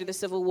Confederacy after the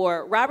Civil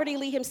War. Robert E.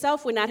 Lee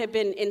himself would not have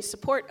been in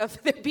support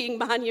of there being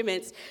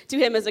monuments to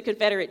him as a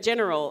Confederate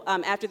general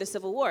after the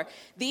Civil War.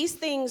 These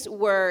things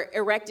were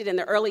erected in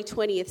the early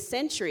 20th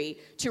century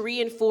to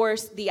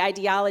reinforce the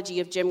ideology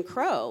of Jim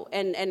Crow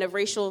and of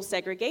racial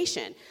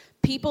segregation.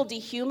 People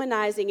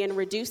dehumanizing and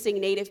reducing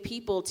Native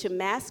people to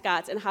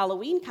mascots and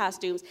Halloween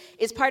costumes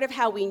is part of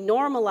how we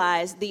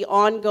normalize the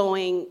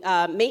ongoing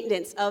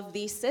maintenance of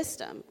the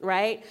system,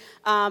 right?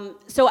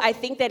 So I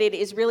think that it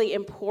is really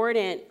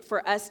important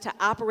for us to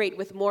operate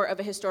with more of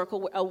a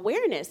historical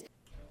awareness.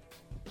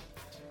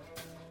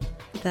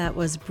 That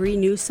was Bree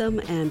Newsome,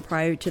 and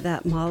prior to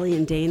that, Molly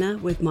and Dana,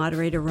 with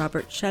moderator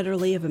Robert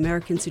Shetterly of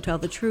Americans Who Tell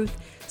the Truth,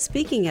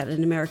 speaking at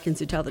an Americans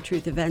Who Tell the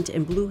Truth event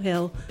in Blue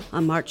Hill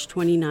on March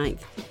 29th.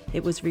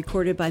 It was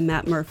recorded by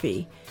Matt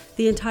Murphy.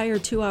 The entire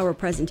 2-hour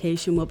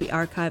presentation will be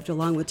archived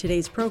along with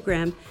today's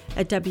program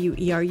at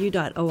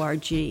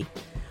weru.org.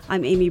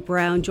 I'm Amy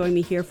Brown. Join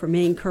me here for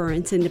Maine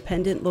Currents,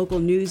 independent local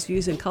news,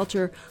 views, and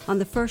culture on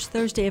the first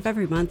Thursday of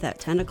every month at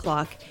 10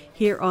 o'clock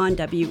here on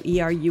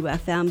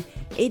WERU-FM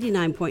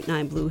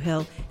 89.9 Blue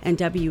Hill and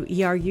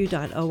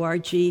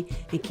weru.org.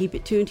 And keep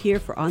it tuned here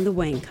for On the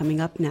Wing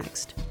coming up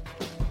next.